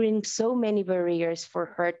 or putting so many barriers for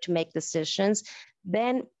her to make decisions,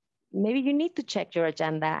 then maybe you need to check your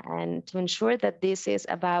agenda and to ensure that this is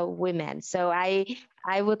about women. So I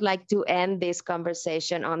would like to end this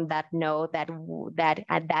conversation on that note,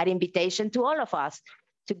 that invitation to all of us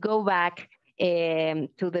to go back to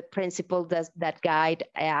the principles that guide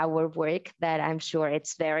our work, that I'm sure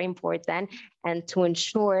it's very important, and to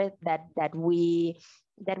ensure that we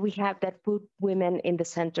put women in the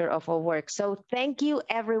center of our work. So thank you,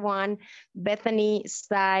 everyone. Bethany,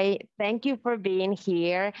 Sai, thank you for being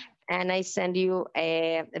here. And I send you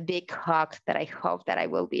a big hug that I hope that I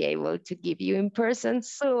will be able to give you in person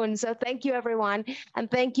soon. So thank you, everyone. And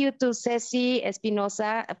thank you to Ceci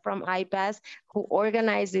Espinosa from Ipas, who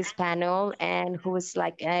organized this panel and who was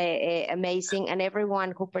like amazing, and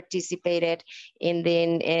everyone who participated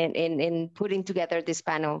in putting together this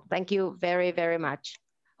panel. Thank you very, very much.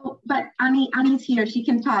 Oh, but Anny's here. She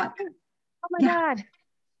can talk. Oh my God.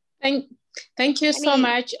 Thank you so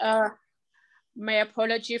much. My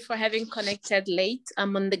apology for having connected late.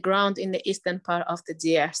 I'm on the ground in the eastern part of the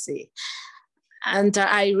DRC. And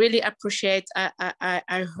I really appreciate,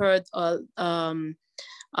 I heard all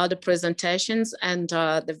the presentations and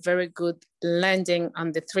the very good landing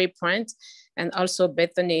on the 3 points, and also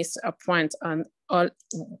Bethany's point on all,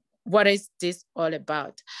 what is this all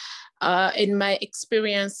about? In my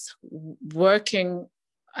experience working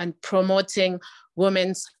and promoting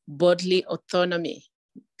women's bodily autonomy,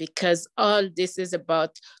 because all this is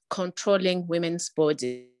about controlling women's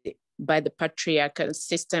body by the patriarchal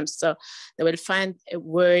system. So they will find a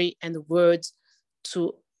way and words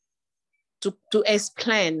to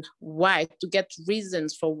explain why, to get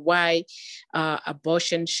reasons for why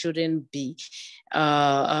abortion shouldn't be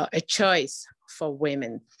a choice for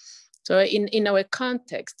women. So in our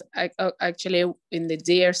context, actually in the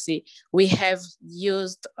DRC, we have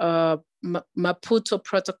used Maputo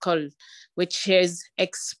Protocol, which has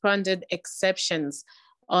expanded exceptions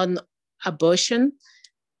on abortion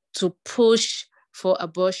to push for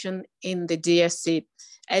abortion in the DRC.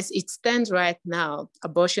 As it stands right now,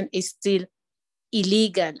 abortion is still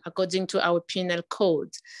illegal according to our penal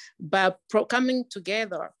code, but coming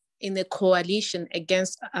together in a coalition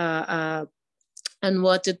against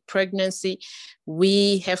unwanted pregnancy,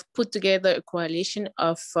 we have put together a coalition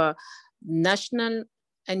of national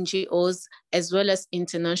NGOs as well as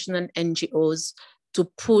international NGOs to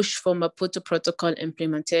push for Maputo Protocol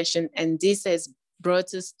implementation. And this has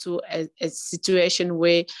brought us to a situation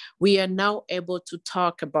where we are now able to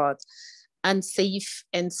talk about unsafe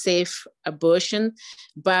and safe abortion,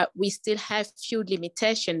 but we still have few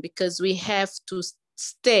limitations because we have to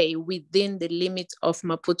stay within the limit of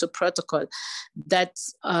Maputo Protocol that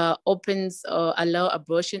opens or allow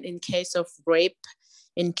abortion in case of rape,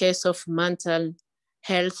 in case of mental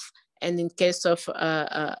health, and in case of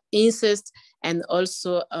incest, and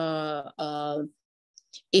also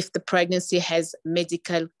if the pregnancy has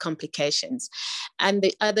medical complications. And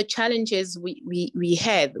the other challenges we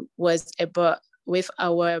had was about with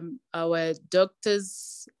our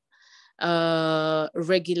doctors'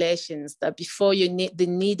 regulations, that before they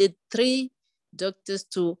needed 3 doctors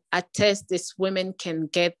to attest this women can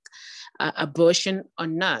get abortion or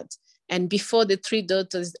not. And before the 3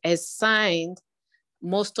 doctors as signed,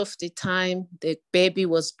 most of the time the baby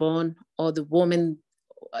was born or the woman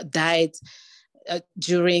died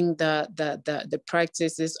during the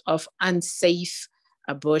practices of unsafe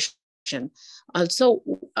abortion. Also,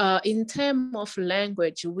 in terms of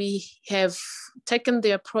language, we have taken the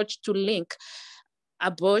approach to link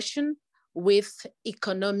abortion with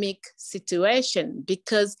economic situation,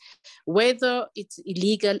 because whether it's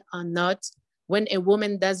illegal or not, when a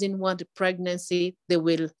woman doesn't want a pregnancy, they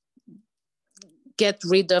will get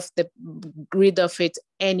rid of it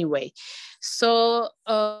anyway. So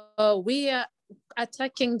we are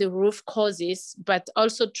attacking the root causes, but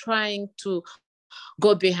also trying to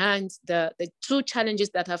go behind the 2 challenges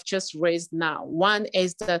that I've just raised now. One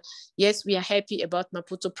is that, yes, we are happy about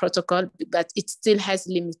Maputo Protocol, but it still has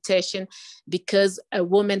limitation because a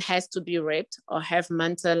woman has to be raped or have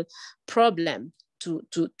mental problem to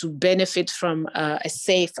benefit from a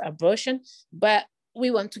safe abortion. But we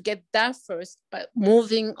want to get that first, but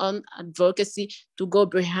moving on advocacy to go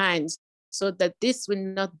behind so that this will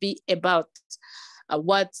not be about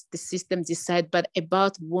what the system decides, but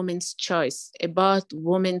about women's choice, about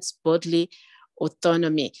women's bodily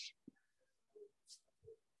autonomy.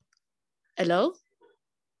 Hello?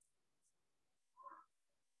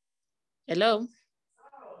 Hello?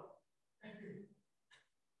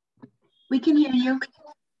 We can hear you.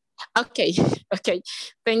 Okay, okay,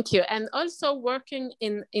 thank you. And also working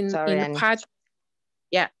in part,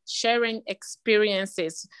 sharing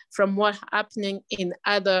experiences from what's happening in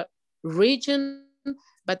other regions,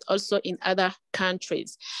 but also in other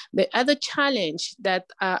countries. The other challenge that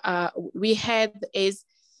we had is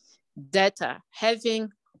data,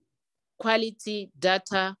 having quality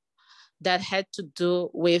data that had to do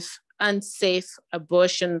with unsafe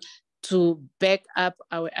abortion to back up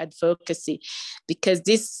our advocacy, because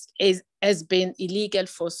this has been illegal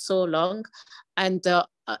for so long. And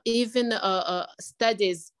even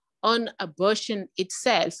studies on abortion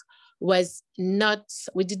itself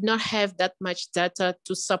we did not have that much data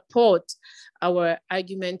to support our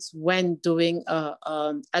arguments when doing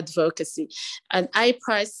advocacy. And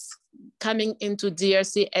Ipas coming into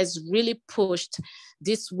DRC has really pushed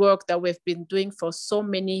this work that we've been doing for so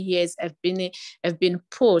many years, have been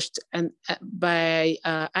pushed and by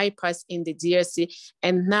Ipas in the DRC.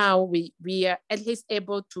 And now we are at least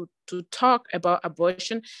able to talk about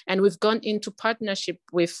abortion, and we've gone into partnership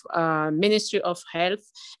with Ministry of Health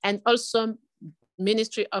and also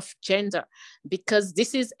Ministry of Gender, because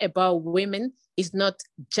this is about women. It's not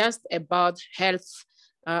just about health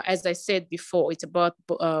As I said before, it's about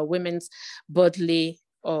women's bodily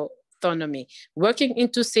autonomy. Working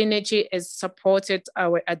into synergy has supported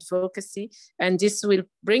our advocacy, and this will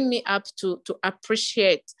bring me up to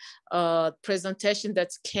appreciate presentation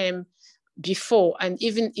that came before. And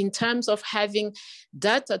even in terms of having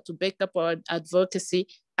data to back up our advocacy,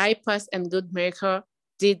 Ipas and Goodmaker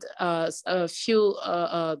did a few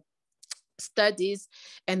studies,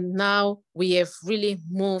 and now we have really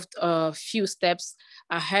moved a few steps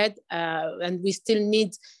ahead, and we still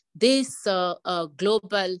need this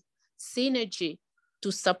global synergy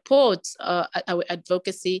to support our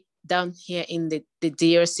advocacy down here in the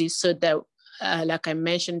DRC, so that, like I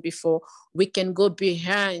mentioned before, we can go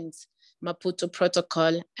behind Maputo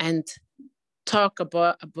Protocol and talk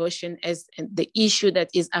about abortion as the issue that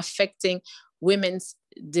is affecting women's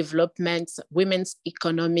development, women's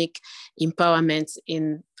economic empowerment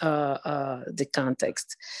in the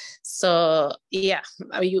context. So yeah,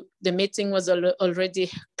 the meeting was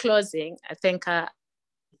already closing. I think I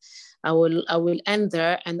will end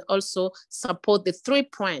there and also support the 3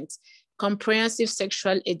 points. Comprehensive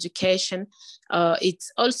sexual education,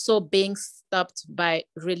 it's also being stopped by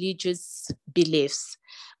religious beliefs.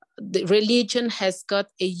 The religion has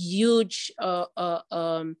got a huge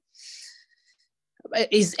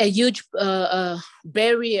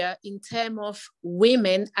barrier in terms of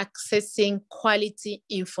women accessing quality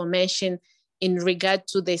information in regard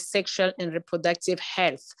to their sexual and reproductive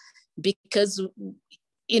health. Because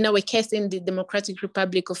in our case, in the Democratic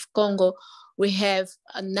Republic of Congo, we have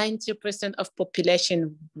 90% of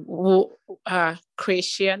population who are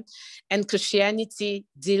Christian, and Christianity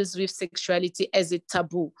deals with sexuality as a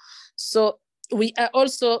taboo. So we are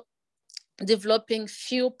also developing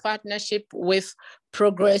few partnership with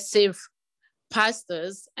progressive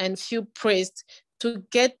pastors and few priests to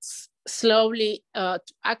get slowly to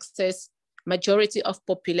access majority of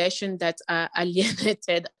population that are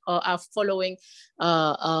alienated or are following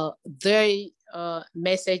their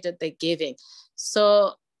message that they're giving.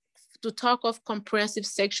 So to talk of comprehensive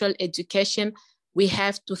sexual education, we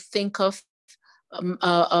have to think of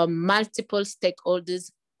multiple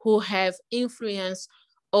stakeholders who have influence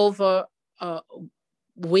over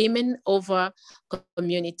women, over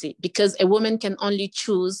community, because a woman can only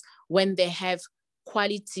choose when they have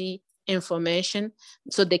quality information,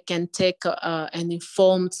 so they can take an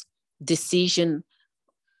informed decision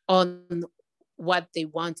on what they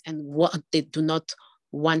want and what they do not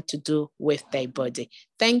want to do with their body.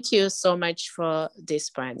 Thank you so much for this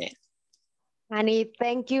panel. Anny,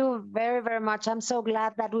 thank you very, very much. I'm so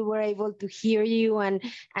glad that we were able to hear you and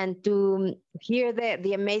to hear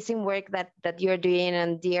the amazing work that you're doing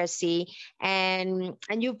in DRC. And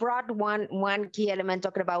you brought one key element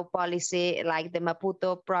talking about policy, like the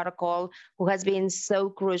Maputo Protocol, who has been so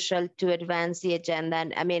crucial to advance the agenda.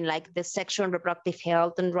 And I mean, like the sexual and reproductive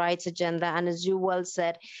health and rights agenda. And as you well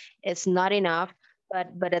said, it's not enough,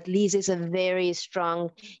 but at least it's a very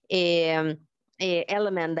strong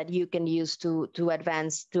element that you can use to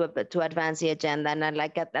advance the agenda. And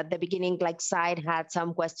like at the beginning, like Said had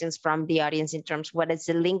some questions from the audience in terms of what is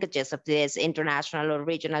the linkages of these international or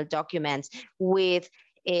regional documents with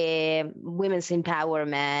women's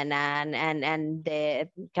empowerment and the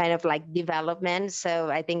kind of like development.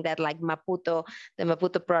 So I think that like the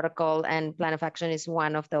Maputo Protocol and Plan of Action is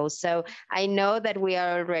one of those. So I know that we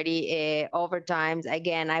are already over time.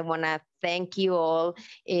 Again, I want to thank you all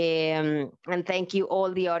and thank you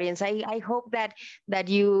all the audience. I hope that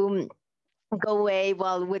you go away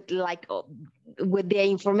with the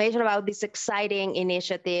information about these exciting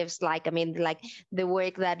initiatives, like the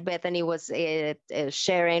work that Bethany was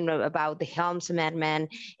sharing about the Helms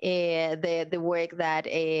Amendment, the work that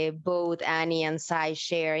both Anny and Sai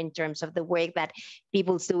share in terms of the work that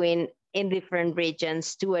people's doing in different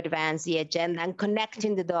regions to advance the agenda and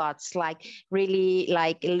connecting the dots, like really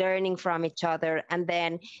like learning from each other. And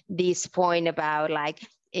then this point about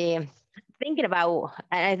thinking about,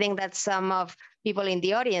 and I think that some of people in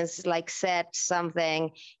the audience like said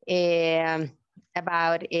something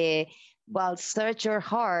about well, search your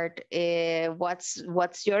heart.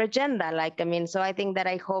 What's your agenda? So I think that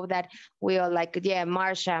I hope that we all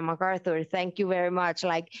Marsha, MacArthur, thank you very much.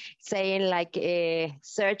 Saying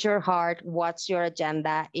search your heart. What's your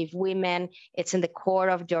agenda? If women, it's in the core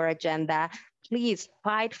of your agenda. Please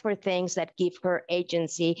fight for things that give her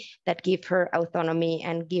agency, that give her autonomy,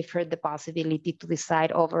 and give her the possibility to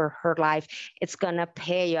decide over her life. It's gonna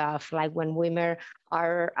pay off. Like when women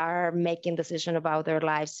are making decisions about their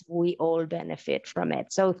lives, we all benefit from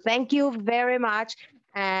it. So thank you very much.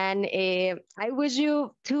 And I wish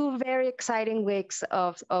you 2 very exciting weeks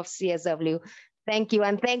of CSW. Thank you.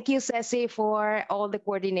 And thank you, Ceci, for all the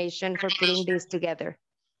coordination for putting this together.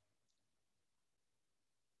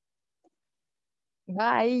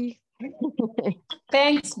 Bye.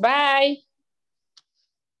 Thanks. Bye.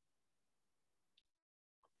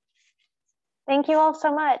 Thank you all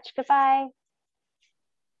so much. Goodbye.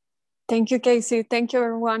 Thank you, Casey. Thank you,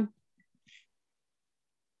 everyone.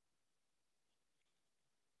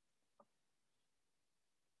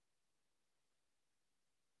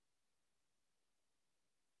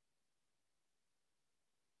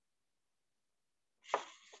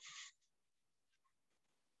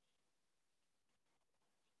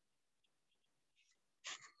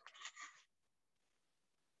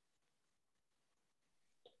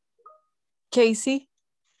 Casey?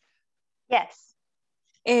 Yes.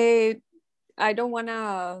 I don't want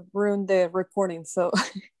to ruin the recording, so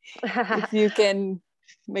if you can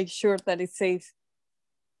make sure that it's safe.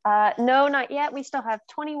 No, not yet. We still have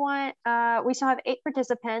 21. We still have 8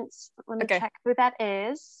 participants. Let me check who that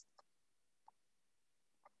is.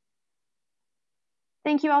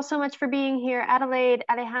 Thank you all so much for being here. Adelaide,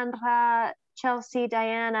 Alejandra, Chelsea,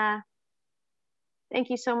 Diana. Thank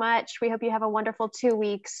you so much. We hope you have a wonderful 2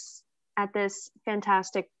 weeks at this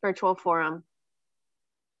fantastic virtual forum.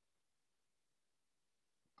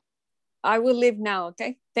 I will leave now,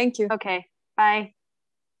 okay? Thank you. Okay, bye.